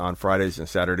on Fridays and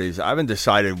Saturdays. I haven't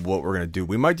decided what we're going to do.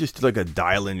 We might just do like a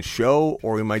dial-in show,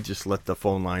 or we might just let the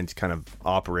phone lines kind of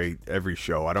operate every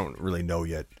show. I don't really know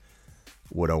yet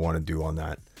what I want to do on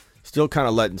that. Still kind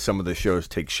of letting some of the shows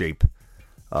take shape.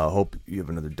 Hope you have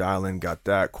another dial-in. Got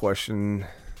that question.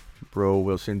 Bro,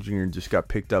 Wilson Jr. just got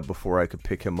picked up before I could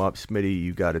pick him up. Smitty,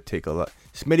 you got to take a lap.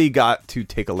 Smitty got to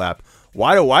take a lap.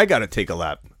 Why do I got to take a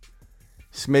lap?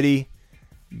 Smitty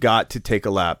got to take a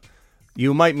lap.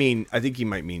 I think he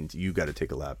might mean you got to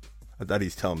take a lap. I thought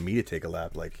he's telling me to take a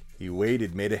lap. Like, he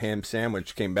waited, made a ham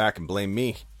sandwich, came back and blamed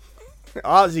me.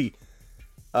 Ozzy,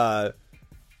 tú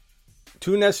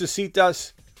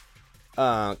necesitas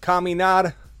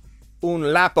caminar un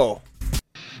lapo.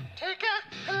 Take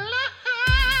a lap.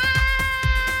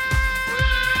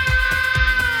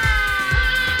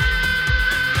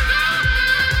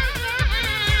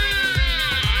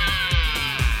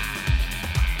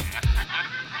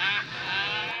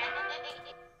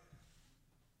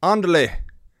 Andale.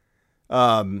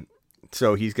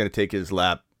 So he's going to take his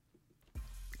lap.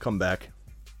 Come back.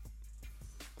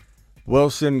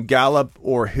 Wilson, Gallup,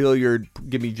 or Hilliard.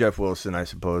 Give me Jeff Wilson, I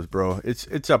suppose, bro.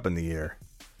 It's up in the air.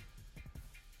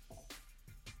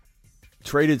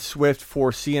 Traded Swift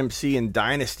for CMC and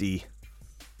Dynasty.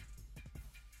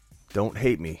 Don't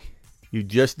hate me. You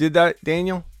just did that,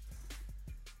 Daniel?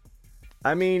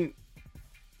 I mean,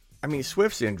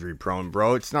 Swift's injury prone,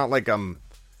 bro. It's not like I'm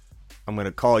going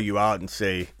to call you out and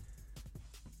say,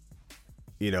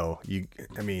 I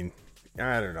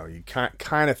don't know. You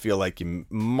kind of feel like you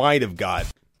might have got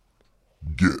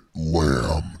Get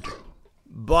lambed.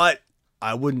 But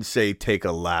I wouldn't say take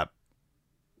a lap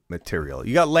material.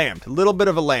 You got lambed. A little bit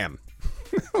of a lamb.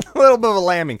 A little bit of a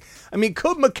lambing. I mean,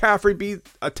 could McCaffrey be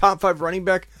a top 5 running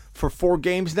back for 4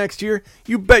 games next year?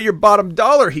 You bet your bottom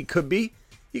dollar he could be.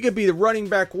 He could be the running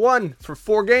back 1 for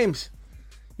 4 games.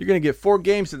 You're going to get 4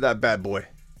 games of that bad boy.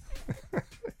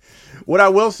 What I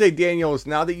will say, Daniel, is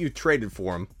now that you've traded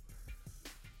for him,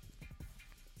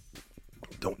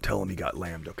 don't tell him he got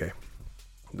lambed, okay?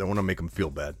 Don't want to make him feel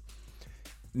bad.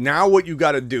 Now what you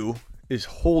got to do is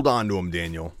hold on to him,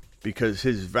 Daniel, because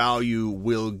his value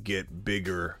will get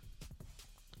bigger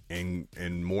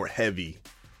and more heavy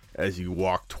as you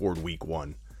walk toward week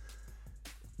 1.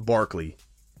 Barkley,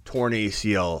 torn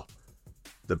ACL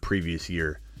the previous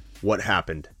year. What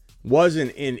happened?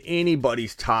 Wasn't in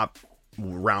anybody's top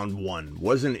round 1.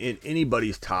 Wasn't in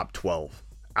anybody's top 12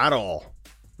 at all.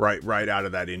 Right out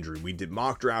of that injury. We did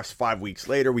mock drafts 5 weeks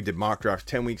later. We did mock drafts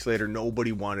 10 weeks later.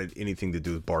 Nobody wanted anything to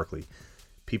do with Barkley.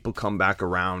 People come back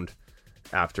around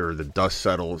after the dust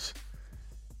settles.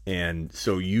 And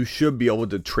so you should be able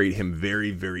to trade him very,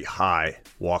 very high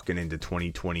walking into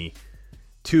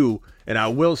 2022. And I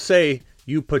will say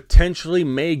you potentially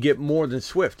may get more than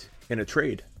Swift in a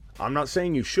trade. I'm not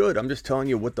saying you should. I'm just telling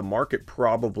you what the market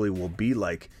probably will be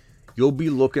like. You'll be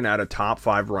looking at a top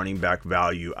 5 running back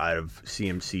value out of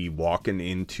CMC walking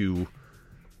into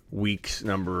weeks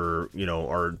or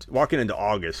walking into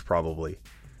August probably.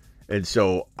 And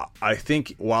so I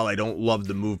think while I don't love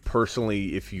the move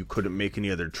personally, if you couldn't make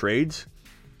any other trades,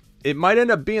 it might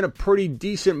end up being a pretty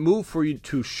decent move for you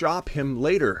to shop him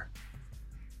later.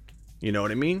 You know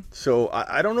what I mean? So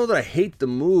I don't know that I hate the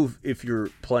move if your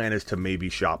plan is to maybe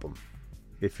shop him.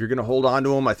 If you're going to hold on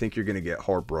to him, I think you're going to get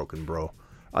heartbroken, bro.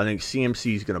 I think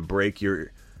CMC is going to break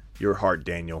your heart,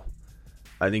 Daniel.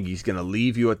 I think he's going to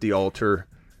leave you at the altar.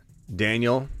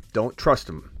 Daniel, don't trust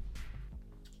him.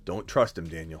 Don't trust him,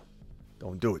 Daniel.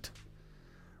 Don't do it.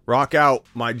 Rock out.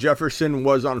 My Jefferson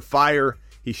was on fire.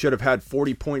 He should have had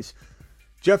 40 points.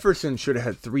 Jefferson should have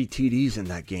had 3 TDs in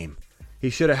that game. He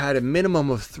should have had a minimum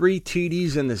of 3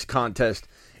 TDs in this contest.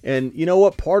 And you know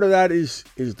what? Part of that is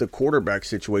the quarterback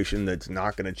situation that's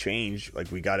not going to change.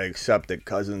 Like, we got to accept that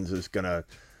Cousins is going to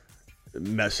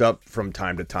mess up from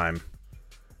time to time.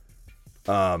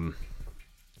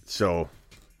 So,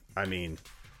 I mean,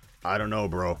 I don't know,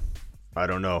 bro. I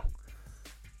don't know.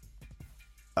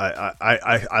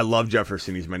 I love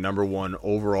Jefferson. He's my number 1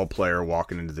 overall player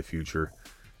walking into the future.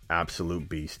 Absolute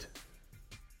beast.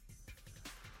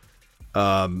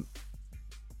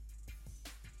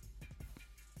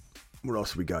 What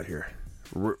else we got here?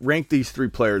 Rank these 3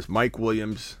 players. Mike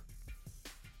Williams.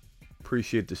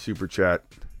 Appreciate the super chat.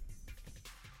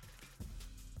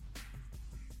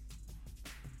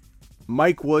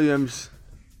 Mike Williams,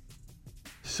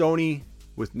 Sony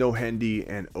with no Hendy,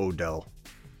 and Odell.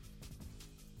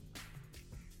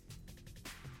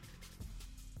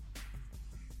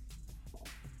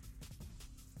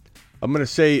 I'm going to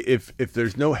say if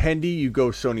there's no Hendy, you go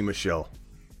Sony Michel.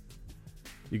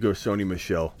 You go Sony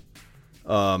Michel.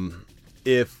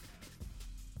 If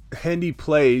Hendy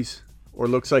plays or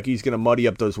looks like he's going to muddy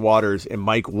up those waters and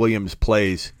Mike Williams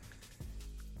plays,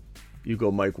 you go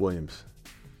Mike Williams.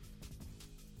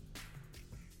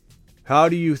 How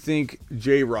do you think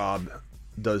J-Rob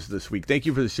does this week? Thank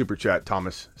you for the super chat,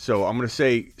 Thomas. So I'm going to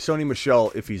say Sony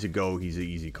Michel, if he's a go, he's an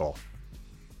easy call.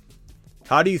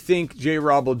 How do you think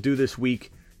J-Rob will do this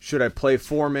week? Should I play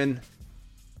Foreman,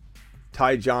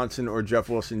 Ty Johnson, or Jeff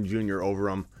Wilson Jr. over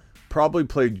him? I'd probably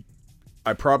play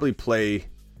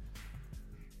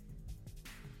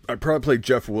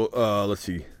Jeff. Let's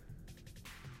see.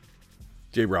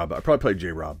 J-Rob. I'd probably play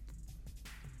J-Rob.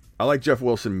 I like Jeff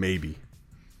Wilson, maybe.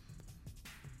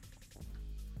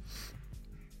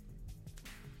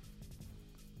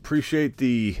 Appreciate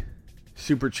the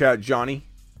super chat, Johnny.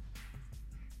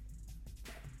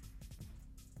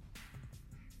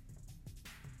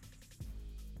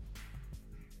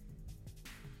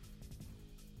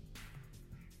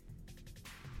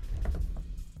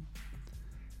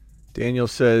 Daniel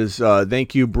says,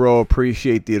 thank you, bro.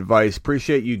 Appreciate the advice.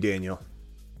 Appreciate you, Daniel.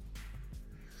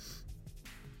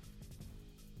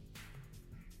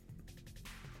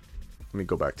 Let me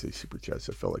go back to these super chats.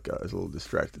 I felt like I was a little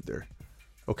distracted there.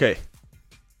 Okay.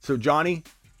 So, Johnny,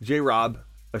 J-Rob,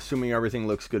 assuming everything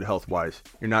looks good health-wise,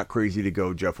 you're not crazy to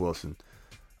go, Jeff Wilson.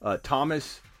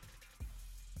 Thomas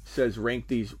says rank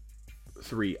these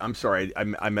 3. I'm sorry,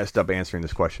 I messed up answering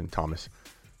this question, Thomas.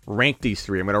 Rank these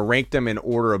 3. I'm going to rank them in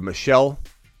order of Michelle,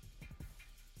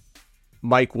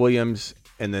 Mike Williams,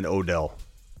 and then Odell.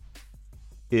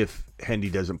 If Hendy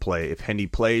doesn't play. If Hendy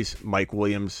plays, Mike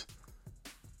Williams,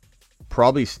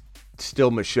 probably still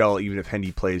Michelle, even if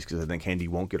Hendy plays, because I think Hendy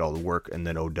won't get all the work, and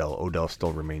then Odell. Odell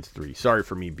still remains 3. Sorry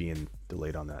for me being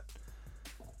delayed on that.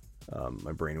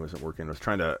 My brain wasn't working. I was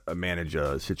trying to manage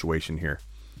a situation here.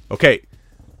 Okay.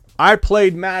 I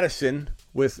played Madison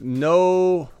with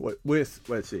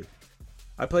let's see.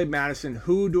 I played Madison.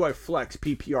 Who do I flex?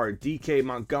 PPR, DK,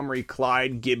 Montgomery,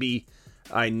 Clyde, Gibby.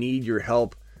 I need your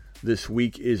help. This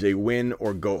week is a win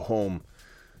or go home.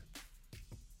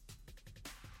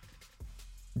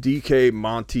 DK,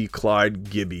 Monty, Clyde,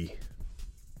 Gibby.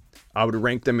 I would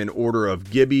rank them in order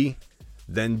of Gibby,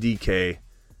 then DK,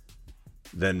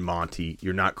 then Monty.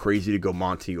 You're not crazy to go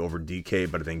Monty over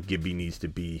DK, but I think Gibby needs to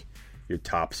be your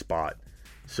top spot.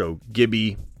 So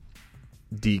Gibby,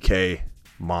 DK,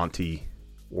 Monty,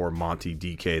 or Monty,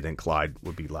 DK, then Clyde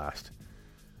would be last.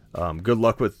 Good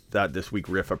luck with that this week,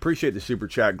 Riff. I appreciate the super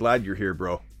chat. Glad you're here,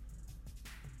 bro.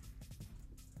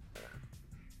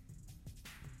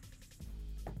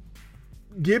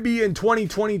 Gibby in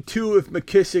 2022 if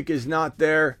McKissick is not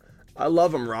there. I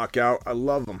love him, Rock Out. I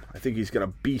love him. I think he's going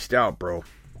to beast out, bro.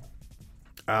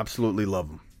 Absolutely love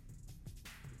him.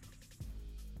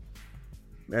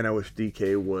 Man, I wish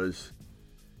DK was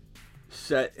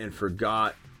set and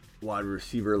forgot wide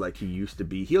receiver like he used to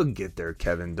be. He'll get there,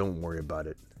 Kevin. Don't worry about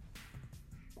it.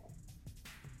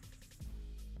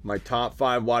 My top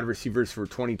 5 wide receivers for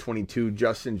 2022,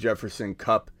 Justin Jefferson,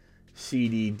 Kupp,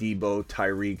 CD, Debo,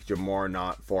 Tyreek, Jamar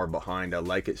not far behind. I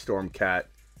like it, Stormcat.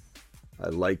 I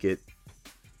like it.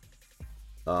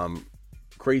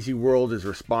 Crazy World is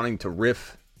responding to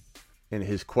Riff in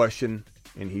his question.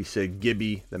 And he said,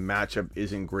 Gibby, the matchup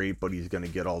isn't great, but he's going to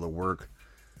get all the work.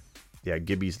 Yeah,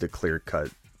 Gibby's the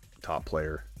clear-cut top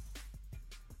player.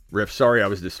 Riff, sorry I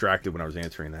was distracted when I was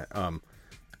answering that.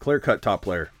 Clear-cut top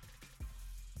player.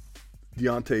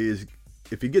 Deontay is,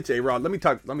 if he gets A-Rod, let me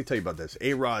tell you about this.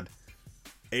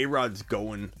 A-Rod's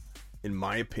going, in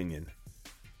my opinion,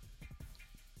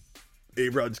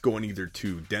 A-Rod's going either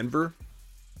to Denver.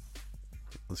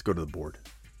 Let's go to the board.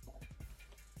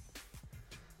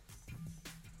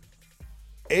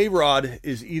 A-Rod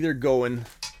is either going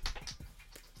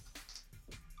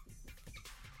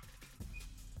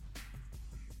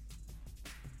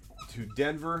to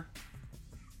Denver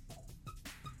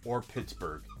or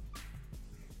Pittsburgh.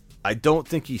 I don't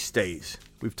think he stays.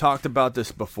 We've talked about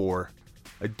this before.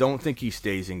 I don't think he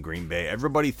stays in Green Bay.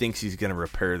 Everybody thinks he's going to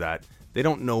repair that. They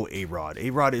don't know A-Rod.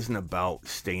 A-Rod isn't about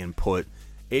staying put.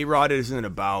 A-Rod isn't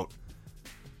about,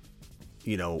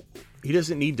 he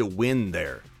doesn't need to win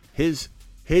there. His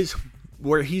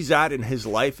where he's at in his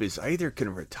life is I either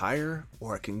can retire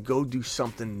or I can go do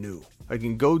something new. I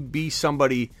can go be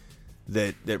somebody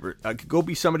that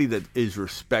is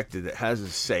respected, that has a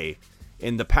say.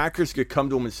 And the Packers could come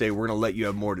to him and say, we're going to let you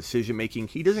have more decision making.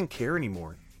 He doesn't care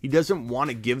anymore. He doesn't want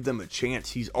to give them a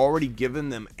chance. He's already given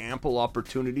them ample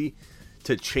opportunity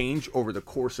to change over the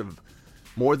course of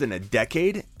more than a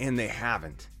decade, and they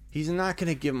haven't. He's not going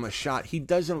to give them a shot. He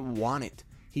doesn't want it.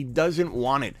 He doesn't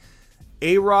want it.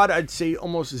 A-Rod, I'd say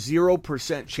almost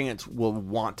 0% chance will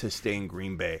want to stay in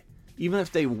Green Bay. Even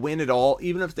if they win it all,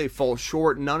 even if they fall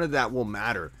short, none of that will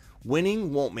matter.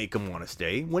 Winning won't make him want to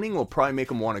stay. Winning will probably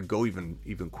make him want to go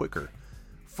even quicker.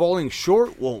 Falling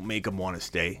short won't make him want to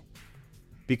stay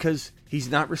because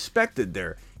he's not respected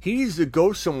there. He needs to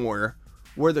go somewhere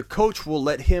where the coach will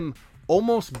let him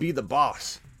almost be the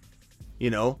boss.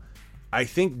 I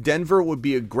think Denver would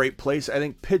be a great place. I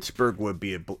think Pittsburgh would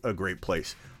be a great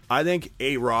place. I think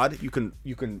A-Rod, you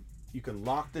can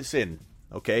lock this in,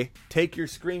 okay? Take your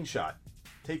screenshot.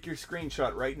 Take your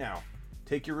screenshot right now.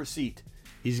 Take your receipt.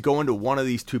 He's going to one of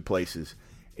these two places,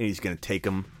 and he's going to take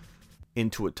them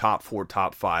into a top 4,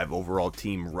 top 5 overall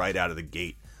team right out of the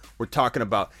gate. We're talking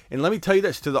about, and let me tell you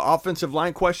this, to the offensive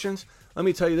line questions, let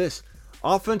me tell you this.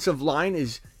 Offensive line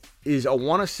is I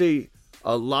want to say,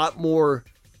 a lot more,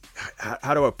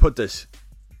 how do I put this?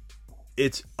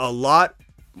 It's a lot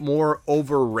more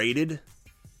overrated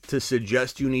to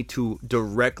suggest you need to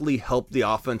directly help the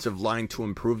offensive line to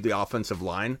improve the offensive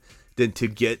line than to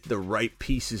get the right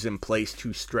pieces in place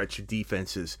to stretch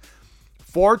defenses.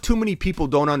 Far too many people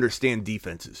don't understand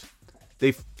defenses.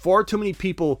 Far too many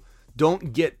people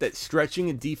don't get that stretching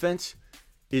a defense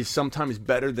is sometimes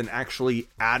better than actually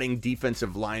adding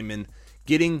defensive linemen,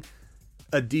 getting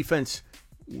a defense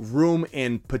room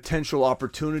and potential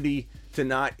opportunity to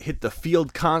not hit the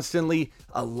field constantly.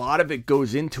 A lot of it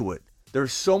goes into it.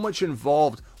 There's so much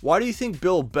involved. Why do you think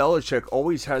Bill Belichick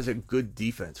always has a good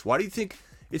defense? Why do you think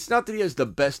it's not that he has the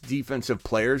best defensive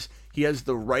players? He has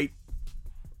the right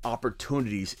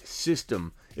opportunities,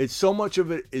 system. It's so much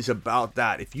of it is about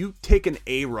that. If you take an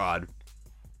A-Rod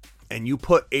and you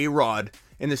put A-Rod,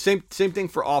 and the same thing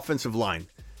for offensive line.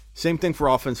 Same thing for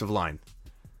offensive line.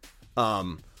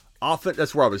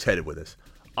 That's where I was headed with this.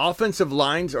 Offensive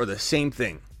lines are the same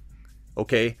thing.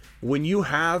 Okay? When you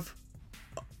have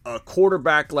a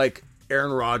quarterback like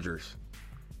Aaron Rodgers,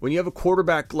 when you have a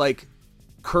quarterback like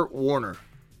Kurt Warner,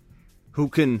 who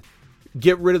can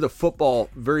get rid of the football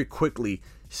very quickly,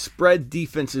 spread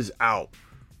defenses out,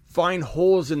 find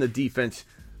holes in the defense,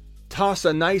 toss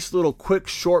a nice little quick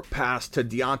short pass to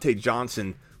Deontay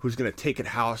Johnson, who's going to take it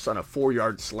house on a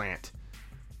 4-yard slant.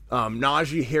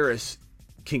 Najee Harris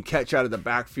can catch out of the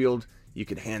backfield. You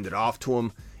can hand it off to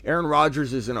him. Aaron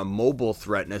Rodgers isn't a mobile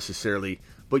threat necessarily,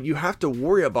 but you have to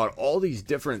worry about all these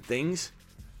different things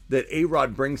that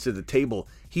A-Rod brings to the table.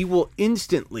 He will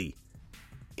instantly,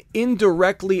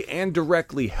 indirectly and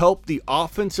directly help the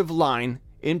offensive line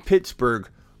in Pittsburgh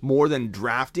more than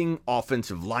drafting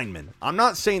offensive linemen. I'm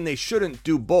not saying they shouldn't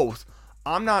do both.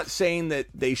 I'm not saying that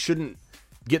they shouldn't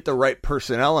get the right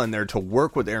personnel in there to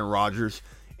work with Aaron Rodgers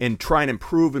and try and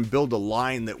improve and build a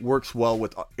line that works well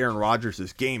with Aaron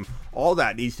Rodgers' game. All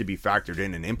that needs to be factored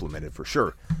in and implemented for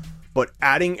sure. But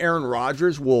adding Aaron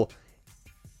Rodgers will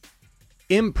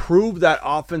improve that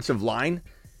offensive line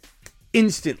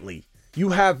instantly. You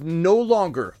have no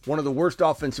longer one of the worst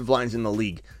offensive lines in the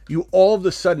league. You all of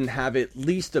a sudden have at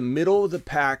least a middle of the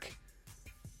pack,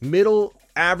 middle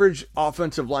average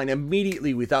offensive line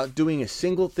immediately without doing a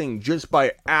single thing, just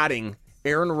by adding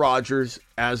Aaron Rodgers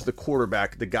as the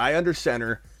quarterback, the guy under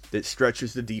center that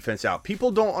stretches the defense out.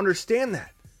 People don't understand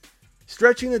that.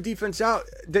 Stretching the defense out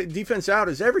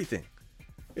is everything.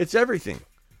 It's everything.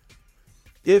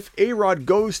 If A-Rod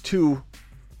goes to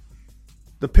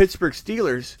the Pittsburgh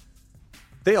Steelers,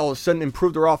 they all of a sudden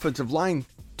improve their offensive line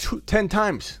 10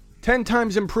 times. 10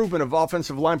 times improvement of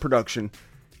offensive line production.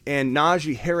 And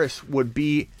Najee Harris would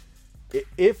be,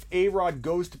 if A-Rod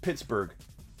goes to Pittsburgh,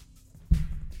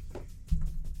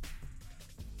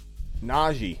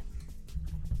 Najee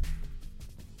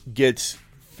gets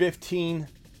 15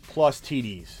 plus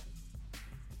TDs.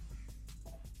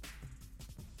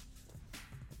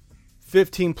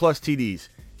 15 plus TDs.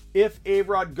 If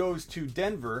A-Rod goes to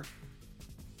Denver,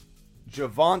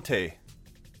 Javonte,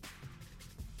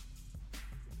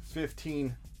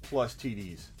 15 plus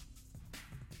TDs.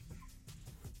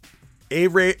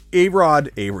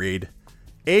 A-Rod.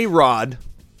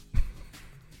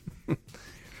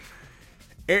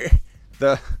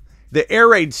 The air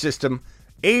raid system,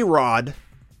 A-Rod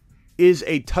is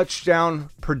a touchdown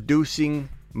producing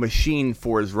machine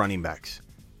for his running backs.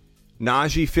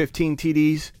 Najee 15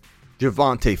 TDs,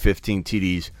 Javonte 15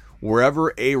 TDs.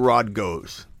 Wherever A-Rod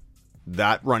goes,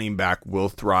 that running back will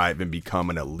thrive and become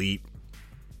an elite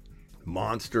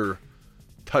monster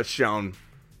touchdown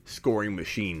scoring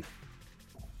machine.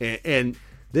 And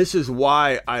this is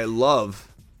why I love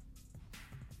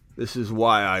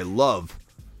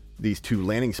these two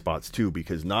landing spots too,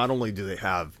 because not only do they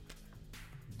have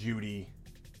Judy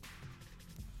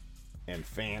and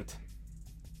Fant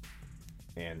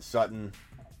and Sutton,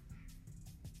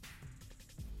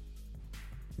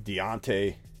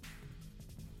 Deontay,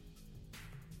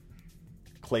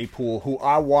 Claypool, who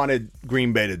I wanted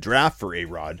Green Bay to draft for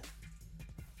A-Rod,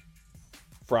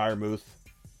 Freiermuth.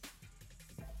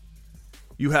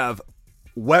 You have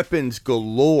weapons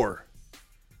galore.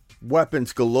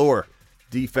 Weapons galore.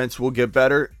 Defense will get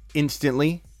better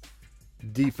instantly.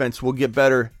 Defense will get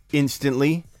better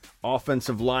instantly.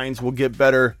 Offensive lines will get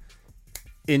better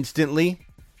instantly.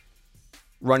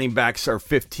 Running backs are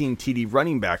 15 TD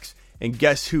running backs. And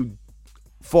guess who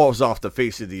falls off the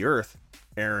face of the earth?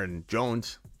 Aaron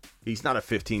Jones. He's not a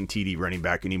 15 TD running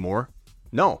back anymore.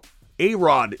 No.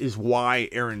 A-Rod is why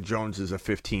Aaron Jones is a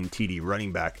 15 TD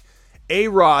running back.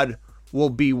 A-Rod will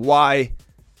be why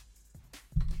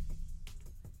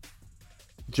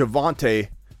Javonte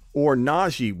or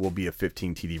Najee will be a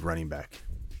 15 TD running back.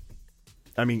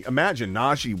 I mean, imagine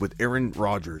Najee with Aaron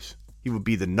Rodgers. He would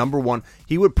be the number one.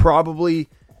 He would probably,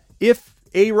 if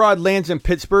A-Rod lands in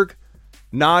Pittsburgh,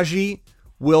 Najee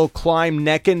will climb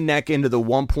neck and neck into the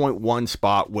 1.1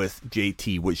 spot with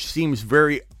JT, which seems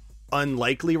very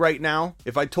unlikely right now.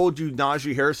 If I told you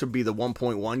Najee Harris would be the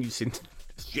 1.1, you'd say, it's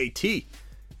JT.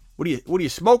 What are you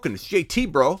smoking? It's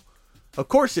JT, bro. Of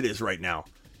course it is right now.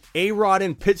 A-Rod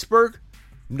in Pittsburgh,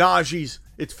 Najee's,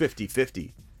 it's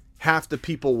 50-50. Half the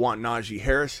people want Najee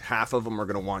Harris. Half of them are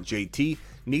going to want JT.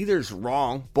 Neither's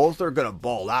wrong. Both are going to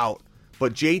ball out.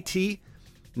 But JT,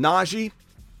 Najee,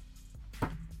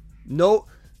 no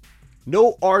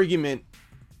argument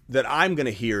that I'm going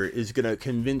to hear is going to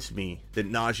convince me that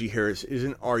Najee Harris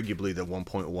isn't arguably the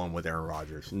 1.1 with Aaron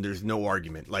Rodgers. And there's no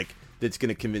argument that's going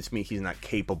to convince me he's not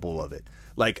capable of it.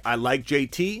 I like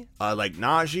JT. I like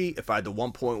Najee. If I had the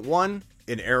 1.1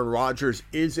 and Aaron Rodgers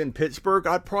is in Pittsburgh,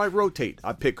 I'd probably rotate.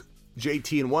 I'd pick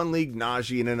JT in one league,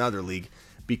 Najee in another league,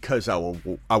 because I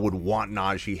would want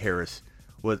Najee Harris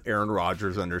with Aaron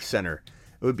Rodgers under center.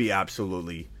 It would be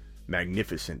absolutely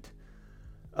magnificent.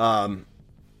 Najee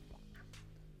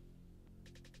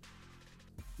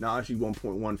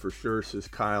 1.1 for sure, says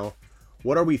Kyle.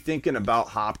 What are we thinking about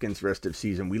Hopkins rest of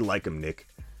season? We like him, Nick.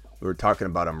 We were talking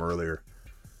about him earlier.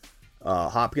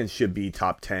 Hopkins should be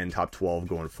top 10, top 12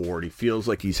 going forward. He feels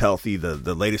like he's healthy.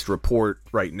 The latest report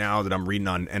right now that I'm reading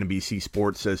on NBC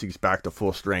Sports says he's back to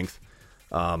full strength.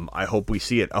 I hope we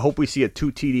see it. I hope we see a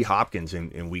 2 TD Hopkins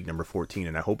in week number 14,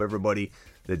 and I hope everybody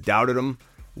that doubted him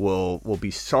will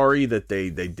be sorry that they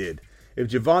did. If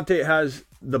Javonte has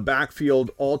the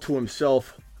backfield all to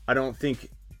himself, I don't think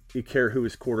you care who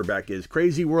his quarterback is.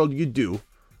 Crazy world, you do.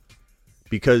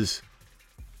 Because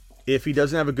if he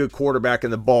doesn't have a good quarterback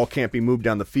and the ball can't be moved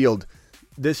down the field,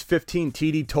 this 15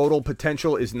 TD total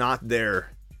potential is not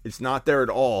there. It's not there at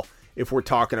all if we're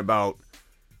talking about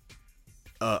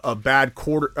a bad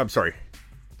quarter. I'm sorry,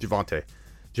 Javonte.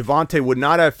 Javonte would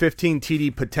not have 15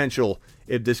 TD potential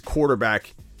if this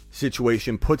quarterback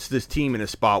situation puts this team in a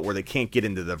spot where they can't get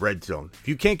into the red zone. If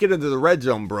you can't get into the red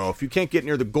zone, bro, if you can't get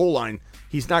near the goal line,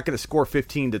 he's not going to score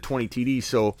 15 to 20 TDs.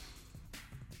 So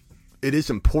it is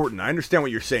important. I understand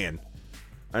what you're saying.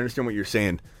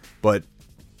 But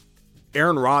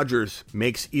Aaron Rodgers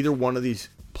makes either one of these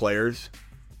players,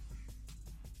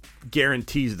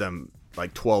 guarantees them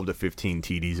like 12 to 15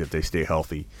 TDs if they stay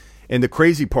healthy. And the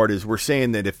crazy part is we're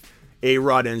saying that if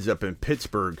A-Rod ends up in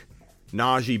Pittsburgh,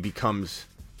 Najee becomes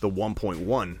the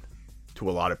 1.1 to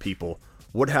a lot of people.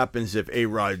 What happens if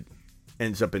A-Rod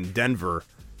ends up in Denver?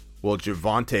 Will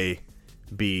Javonte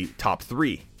be top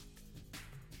 3?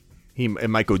 It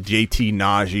might go JT,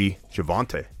 Najee,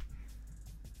 Javonte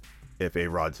if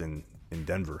A-Rod's in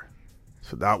Denver.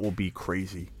 So that will be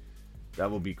crazy.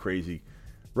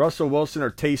 Russell Wilson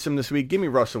or Taysom this week? Give me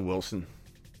Russell Wilson.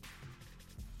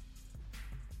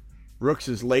 Rooks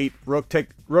is late.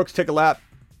 Rooks take a lap.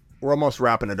 We're almost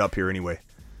wrapping it up here anyway.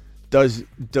 Does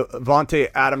Davante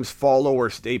Adams follow or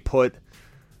stay put?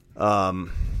 What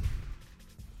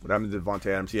happened to Davante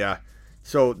Adams? Yeah.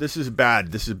 So this is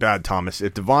bad. Thomas.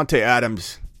 If Davante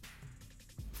Adams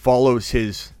follows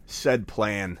his said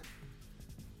plan,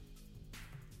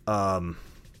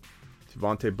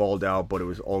 Javonte balled out, but it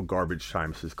was all garbage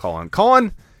time, says Colin.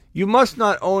 Colin, you must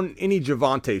not own any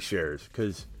Javonte shares,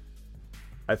 because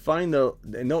I find no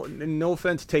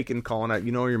offense taken, Colin.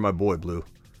 You know you're my boy, Blue.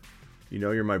 You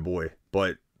know you're my boy.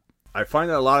 But I find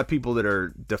that a lot of people that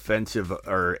are defensive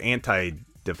or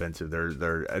anti-defensive,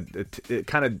 they're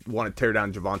kind of want to tear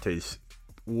down Javonte's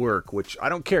work, which I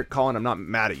don't care, Colin. I'm not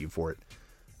mad at you for it.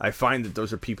 I find that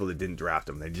those are people that didn't draft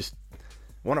him. They just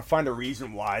want to find a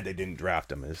reason why they didn't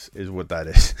draft him is what that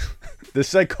is. The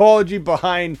psychology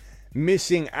behind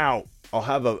missing out. I'll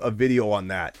have a video on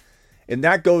that. And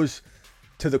that goes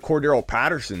to the Cordero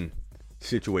Patterson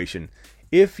situation.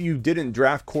 If you didn't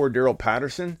draft Cordero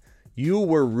Patterson, you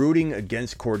were rooting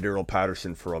against Cordero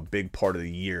Patterson for a big part of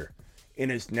the year.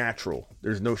 And it's natural.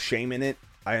 There's no shame in it.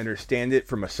 I understand it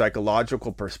from a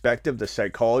psychological perspective, the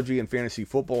psychology in fantasy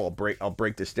football. I'll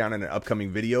break this down in an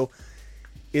upcoming video.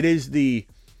 It is the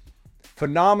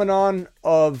phenomenon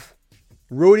of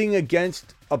rooting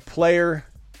against a player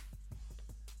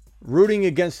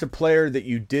that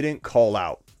you didn't call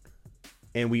out.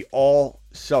 And we all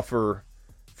suffer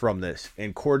from this.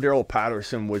 And Cordero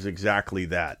Patterson was exactly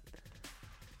that.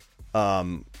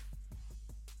 Cordero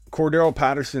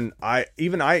Patterson, I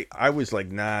was like,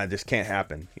 nah, this can't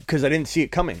happen, because I didn't see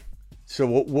it coming. So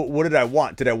what did I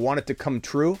want? Did I want it to come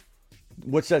true?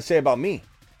 What's that say about me?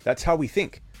 That's how we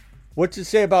think. What's it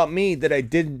say about me that I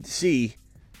didn't see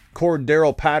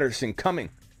Cordero Patterson coming?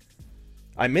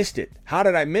 I missed it. How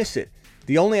did I miss it?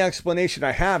 The only explanation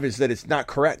I have is that it's not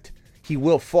correct. He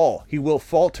will fall. He will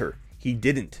falter. He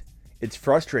didn't. It's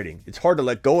frustrating. It's hard to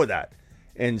let go of that.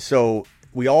 And so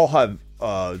we all have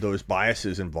those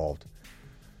biases involved.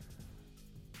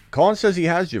 Colin says he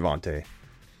has Javonte.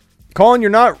 Colin, you're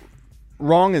not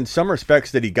wrong in some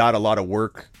respects that he got a lot of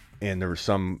work and there was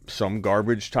some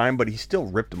garbage time, but he still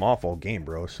ripped him off all game,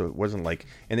 bro. So it wasn't like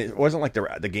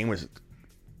the game was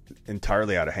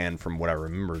entirely out of hand from what I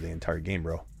remember the entire game,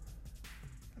 bro.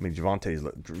 I mean,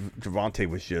 Javonte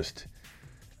was just,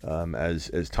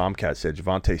 as Tomcat said,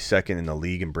 Javonte's second in the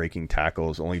league in breaking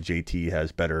tackles. Only JT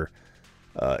has better.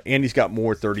 And he's got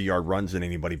more 30-yard runs than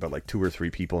anybody but like 2 or 3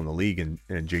 people in the league, and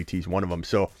JT's one of them.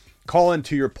 So, Colin,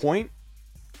 to your point,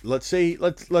 let's say,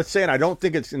 and I don't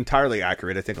think it's entirely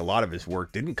accurate. I think a lot of his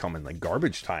work didn't come in like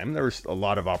garbage time. There was a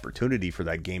lot of opportunity for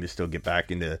that game to still get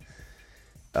back into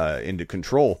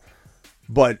control.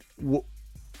 But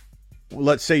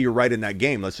let's say you're right in that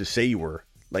game. Let's just say you were.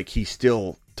 Like, he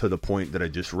still, to the point that I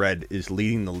just read, is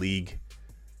leading the league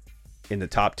in the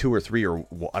top 2 or 3, or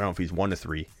I don't know if he's 1 to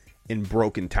 3. In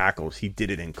broken tackles. He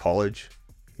did it in college.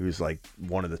 He was like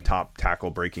one of the top tackle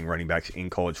breaking running backs in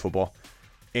college football.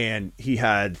 And he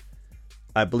had,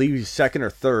 I believe he's second or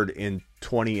third in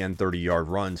 20 and 30 yard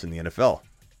runs in the NFL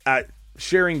at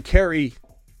sharing carry,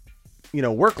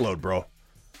 workload, bro.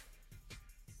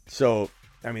 So,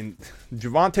 I mean,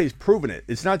 Javonte's proven it.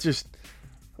 It's not just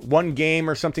one game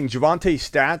or something. Javonte's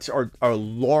stats are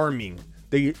alarming.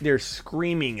 They're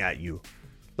screaming at you.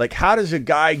 Like, how does a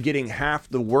guy getting half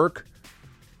the work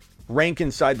rank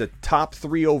inside the top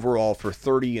 3 overall for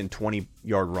 30 and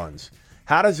 20-yard runs?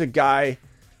 How does a guy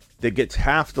that gets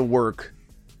half the work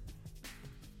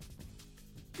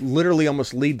literally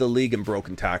almost lead the league in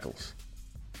broken tackles?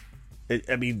 The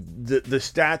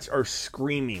stats are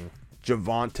screaming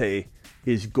Javonte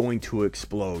is going to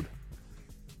explode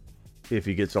if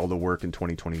he gets all the work in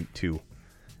 2022.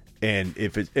 And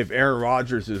if Aaron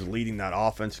Rodgers is leading that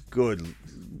offense, good.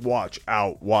 Watch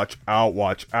out. I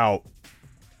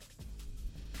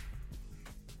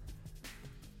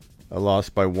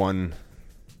lost by 1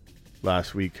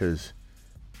 last week because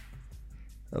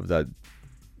of that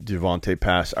Javonte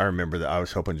pass. I remember that. I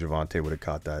was hoping Javonte would have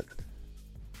caught that.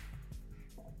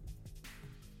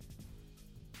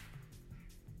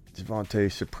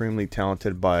 Javonte, supremely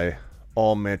talented by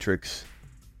all metrics,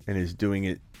 and is doing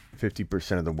it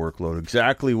 50% of the workload.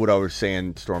 Exactly what I was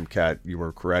saying, Stormcat. You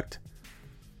were correct.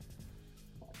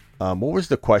 What was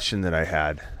the question that I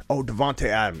had? Oh, Davante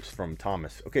Adams from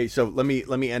Thomas. Okay, so let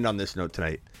me end on this note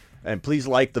tonight. And please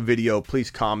like the video.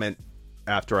 Please comment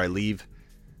after I leave.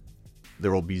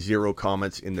 There will be 0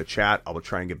 comments in the chat. I will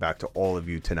try and get back to all of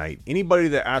you tonight. Anybody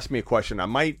that asks me a question, I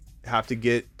might have to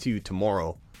get to you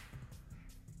tomorrow.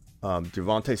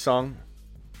 Javonte song.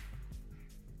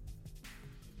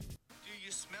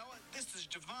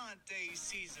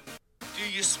 Do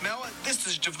you smell it? This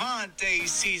is Javonte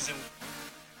season.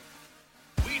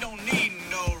 We don't need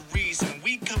no reason.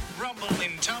 We come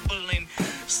rumbling, tumbling,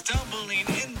 stumbling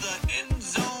in the end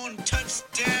zone.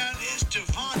 Touchdown, it's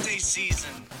Javonte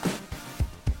season.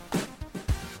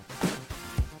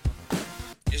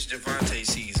 It's Javonte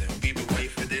season. We've been waiting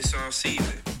for this all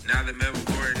season. Now that Melvin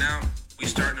Gordon out, we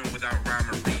starting without rhyme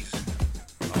or reason.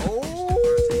 Oh.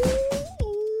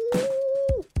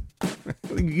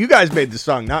 You guys made the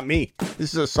song, not me.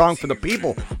 This is a song for the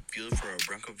people. Field for a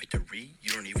Bronco victory. You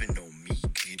don't even know me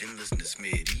because you didn't listen to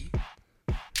Smitty.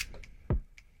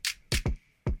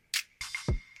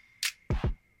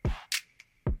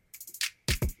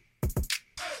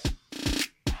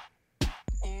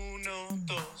 Uno,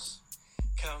 dos,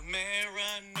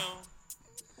 Camera no.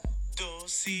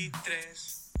 Dos y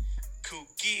tres,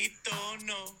 Cuquito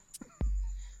no.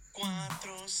 4,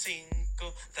 5,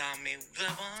 dame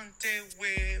Levante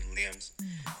Williams,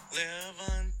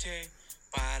 Levante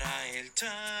para el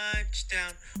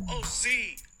touchdown. Oh,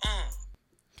 sí,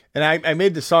 And I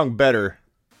made the song better.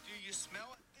 Do you smell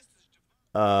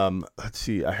it? Let's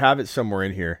see. I have it somewhere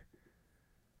in here.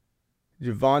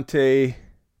 Javonte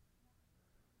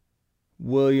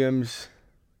Williams.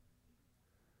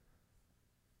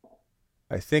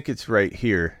 I think it's right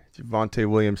here. Javonte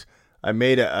Williams. I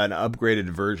made an upgraded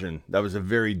version. That was a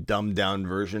very dumbed down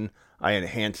version. I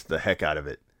enhanced the heck out of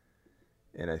it.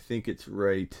 And I think it's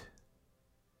right.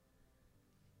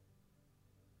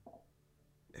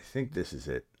 I think this is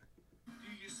it. Do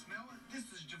you smell it? This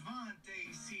is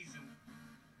Javonte season.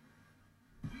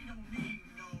 We don't need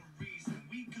no reason.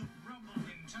 We come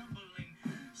rumbling, tumbling,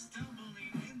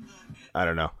 stumbling in the... I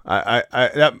don't know.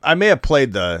 I may have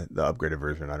played the upgraded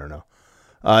version. I don't know.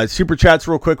 Super chats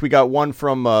real quick. We got one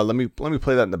from let me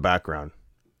play that in the background.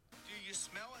 Do you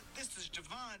smell it? This is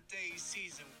Javonte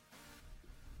season.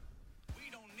 We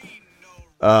don't need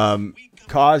no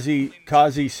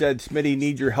Kazi said, Smitty,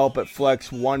 need your help at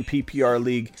Flex 1 PPR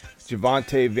League.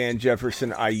 Javonte, Van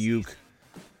Jefferson, Ayuk,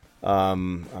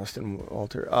 Austin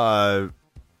Walter,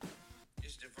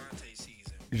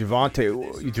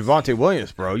 Javonte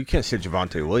Williams, bro. You can't say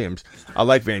Javonte Williams. I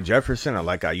like Van Jefferson. I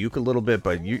like Ayuk a little bit,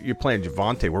 but you're playing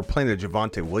Javonte. We're playing the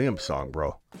Javonte Williams song,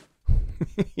 bro.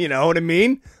 You know what I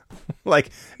mean?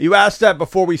 Like, you asked that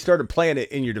before we started playing it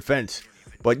in your defense,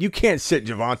 but you can't sit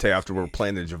Javonte after we're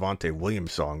playing the Javonte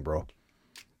Williams song, bro.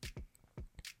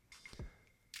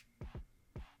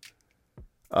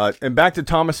 And back to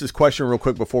Thomas's question real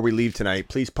quick before we leave tonight.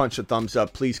 Please punch a thumbs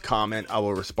up. Please comment. I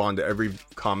will respond to every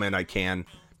comment I can.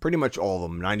 Pretty much all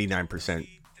of them. 99%.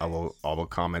 I will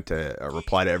comment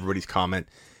reply to everybody's comment.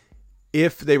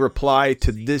 If they reply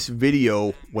to this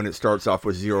video when it starts off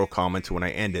with 0 comments when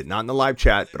I end it. Not in the live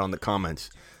chat, but on the comments.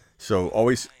 So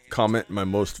always comment my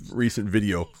most recent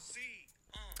video.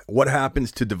 What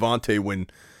happens to Devontae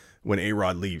when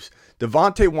A-Rod leaves?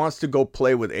 Devontae wants to go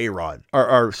play with A-Rod.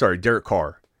 Derek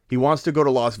Carr. He wants to go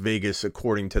to Las Vegas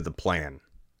according to the plan.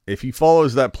 If he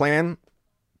follows that plan,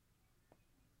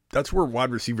 that's where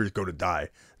wide receivers go to die.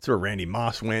 That's where Randy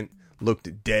Moss went,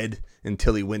 looked dead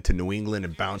until he went to New England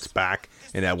and bounced back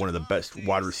and had one of the best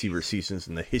wide receiver seasons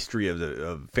in the history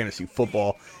of fantasy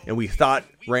football. And we thought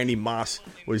Randy Moss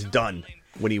was done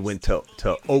when he went to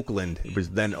Oakland. It was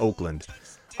then Oakland.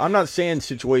 I'm not saying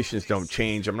situations don't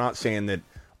change. I'm not saying that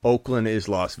Oakland is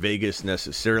Las Vegas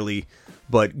necessarily,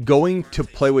 but going to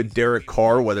play with Derek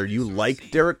Carr, whether you like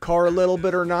Derek Carr a little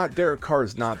bit or not, Derek Carr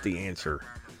is not the answer.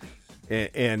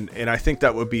 And I think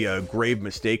that would be a grave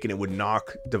mistake, and it would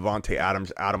knock Davante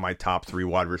Adams out of my top 3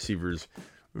 wide receivers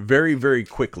very, very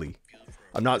quickly.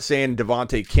 I'm not saying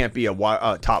Davante can't be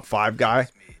a top 5 guy,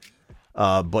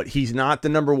 but he's not the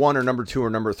number 1 or number 2 or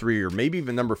number 3 or maybe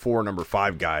even number 4 or number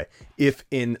 5 guy if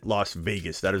in Las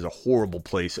Vegas. That is a horrible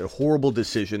place, a horrible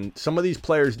decision. Some of these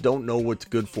players don't know what's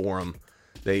good for them.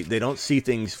 They don't see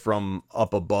things from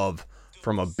up above,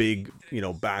 from a big,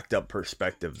 backed up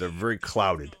perspective. They're very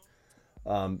clouded.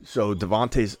 So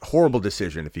Devontae's horrible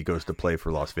decision if he goes to play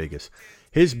for Las Vegas.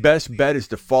 His best bet is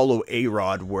to follow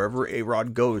A-Rod wherever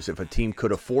A-Rod goes. If a team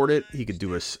could afford it, he could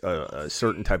do a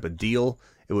certain type of deal.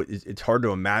 It's hard to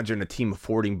imagine a team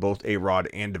affording both A-Rod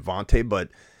and Devontae, but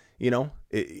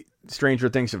stranger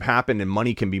things have happened and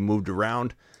money can be moved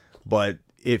around. But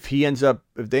if they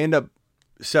end up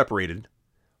separated,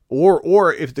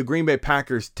 or if the Green Bay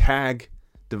Packers tag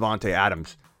Davante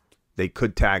Adams, they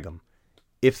could tag him.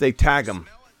 If they tag him,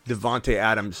 Davante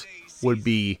Adams would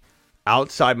be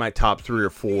outside my top 3 or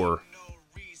 4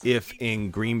 if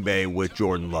in Green Bay with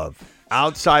Jordan Love.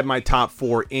 Outside my top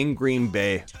 4 in Green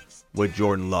Bay with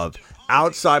Jordan Love.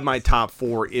 Outside my top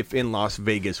 4 if in Las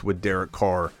Vegas with Derek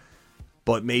Carr.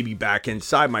 But maybe back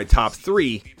inside my top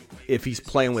 3 if he's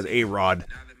playing with A-Rod.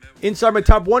 Inside my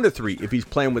top 1 to 3 if he's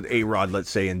playing with A-Rod, let's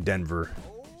say in Denver.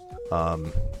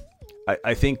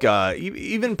 I think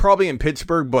even probably in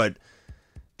Pittsburgh, but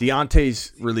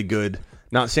Deontay's really good.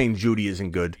 Not saying Judy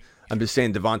isn't good. I'm just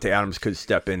saying Davante Adams could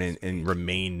step in and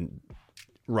remain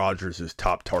Rodgers'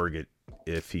 top target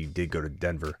if he did go to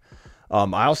Denver.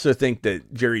 I also think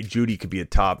that Jerry Jeudy could be a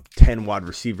top 10 wide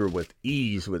receiver with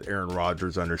ease with Aaron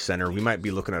Rodgers under center. We might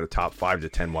be looking at a top 5 to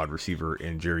 10 wide receiver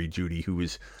in Jerry Jeudy, who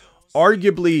is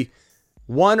arguably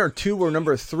 1 or 2 or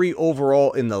number 3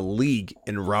 overall in the league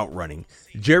in route running.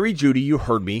 Jerry Jeudy, you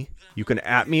heard me. You can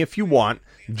at me if you want.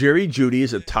 Jerry Jeudy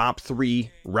is a top 3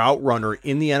 route runner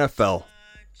in the NFL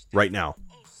right now.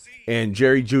 And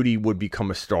Jerry Jeudy would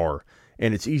become a star.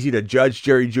 And it's easy to judge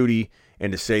Jerry Jeudy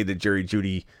and to say that Jerry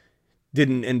Jeudy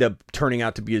didn't end up turning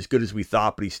out to be as good as we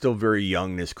thought, but he's still very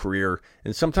young in his career.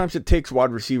 And sometimes it takes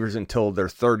wide receivers until their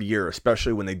 3rd year,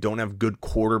 especially when they don't have good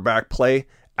quarterback play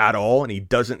at all, and he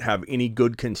doesn't have any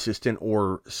good, consistent,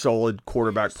 or solid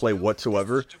quarterback play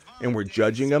whatsoever, and we're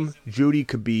judging him. Jeudy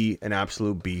could be an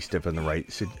absolute beast if in the right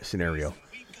scenario.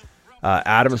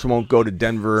 Adams won't go to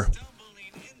Denver.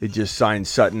 They just signed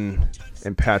Sutton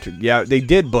and Patrick. Yeah, they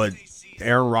did, but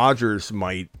Aaron Rodgers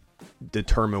might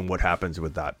determine what happens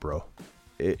with that, bro.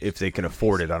 If they can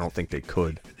afford it, I don't think they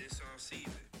could.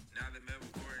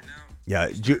 Yeah,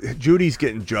 Judy's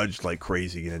getting judged like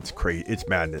crazy, and it's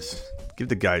madness. Give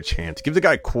the guy a chance. Give the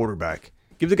guy a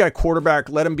quarterback.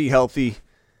 Let him be healthy.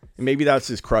 And maybe that's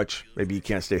his crutch. Maybe he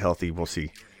can't stay healthy. We'll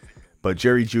see. But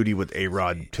Jerry Jeudy with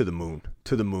A-Rod to the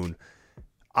moon.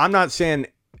 I'm not saying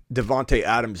Davante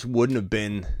Adams wouldn't have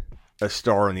been a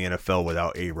star in the NFL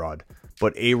without A-Rod.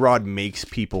 But A-Rod makes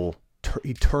people,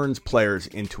 he turns players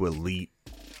into elite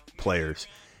players.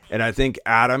 And I think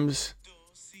Adams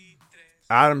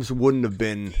wouldn't have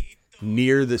been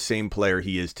near the same player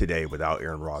he is today without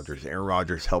Aaron Rodgers. Aaron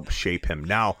Rodgers helped shape him.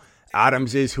 Now,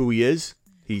 Adams is who he is.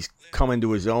 He's come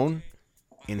into his own,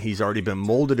 and he's already been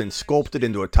molded and sculpted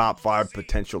into a top 5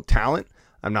 potential talent.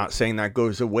 I'm not saying that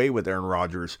goes away with Aaron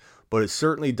Rodgers, but it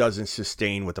certainly doesn't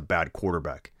sustain with a bad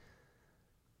quarterback.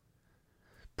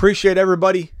 Appreciate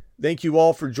everybody. Thank you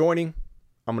all for joining.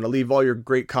 I'm going to leave all your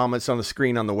great comments on the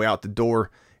screen on the way out the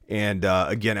door. And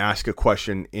again, ask a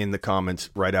question in the comments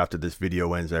right after this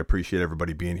video ends. I appreciate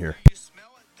everybody being here.